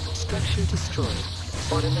 Structure destroyed.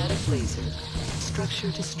 Automatic laser.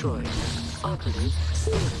 Structure destroyed. Operative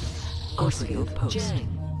still. Operative post.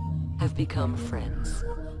 Jang have become friends.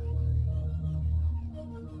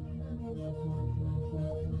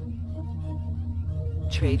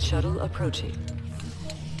 Trade shuttle approaching.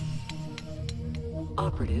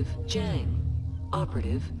 Operative Jang.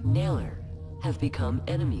 Operative Nailer have become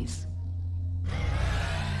enemies.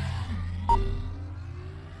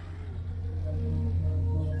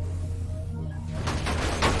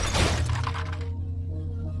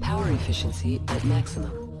 Power efficiency at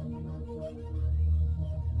maximum.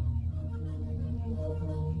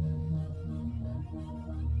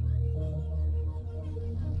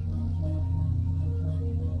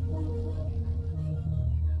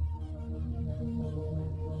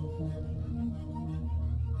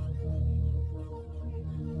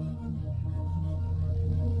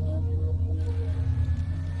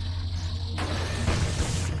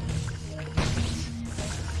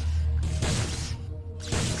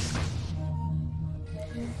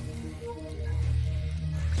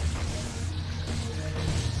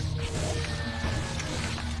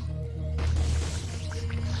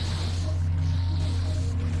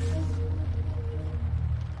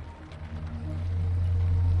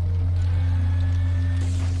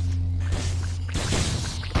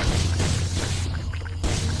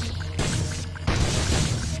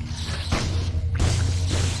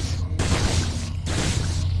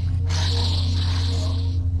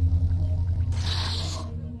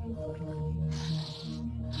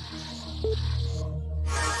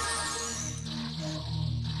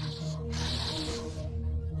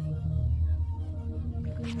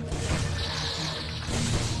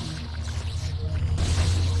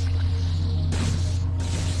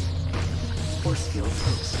 Force field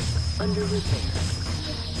post. Under repair.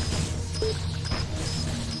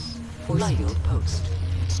 Force field post.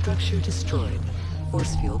 Structure destroyed.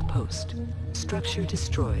 Force field post. Structure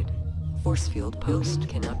destroyed. Force field post.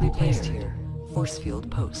 Building cannot be placed here. Force field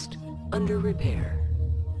post. Under repair.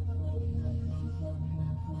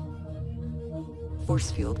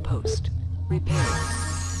 Force field post. Repair.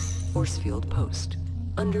 Force field post.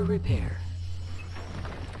 Under repair.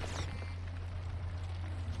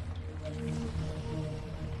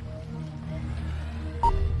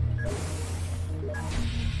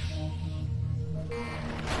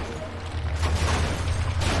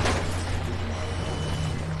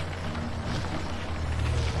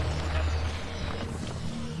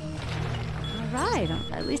 Alright,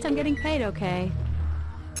 at least I'm getting paid okay.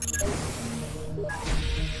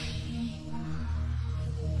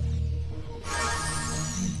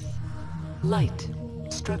 Light.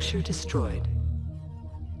 Structure destroyed.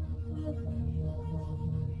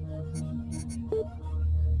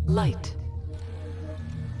 Light.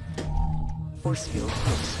 Force field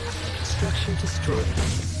post. Structure destroyed.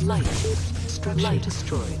 Light. Structure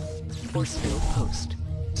destroyed. Force field post.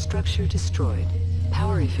 Structure destroyed.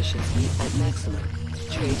 Power efficiency at maximum.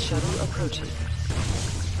 Trade shuttle approaching.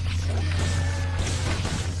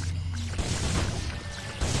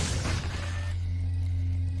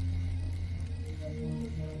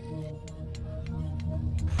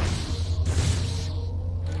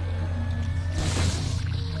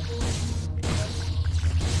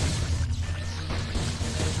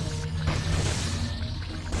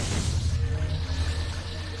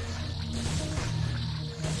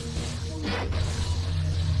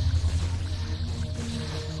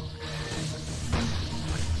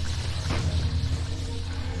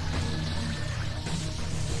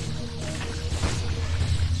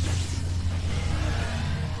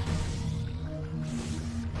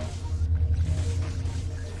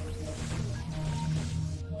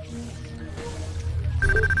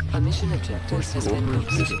 A mission objective has been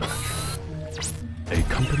completed. A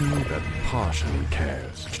company that partially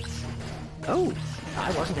cares. Oh,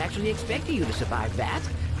 I wasn't actually expecting you to survive that.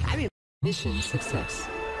 I mean... Mission success.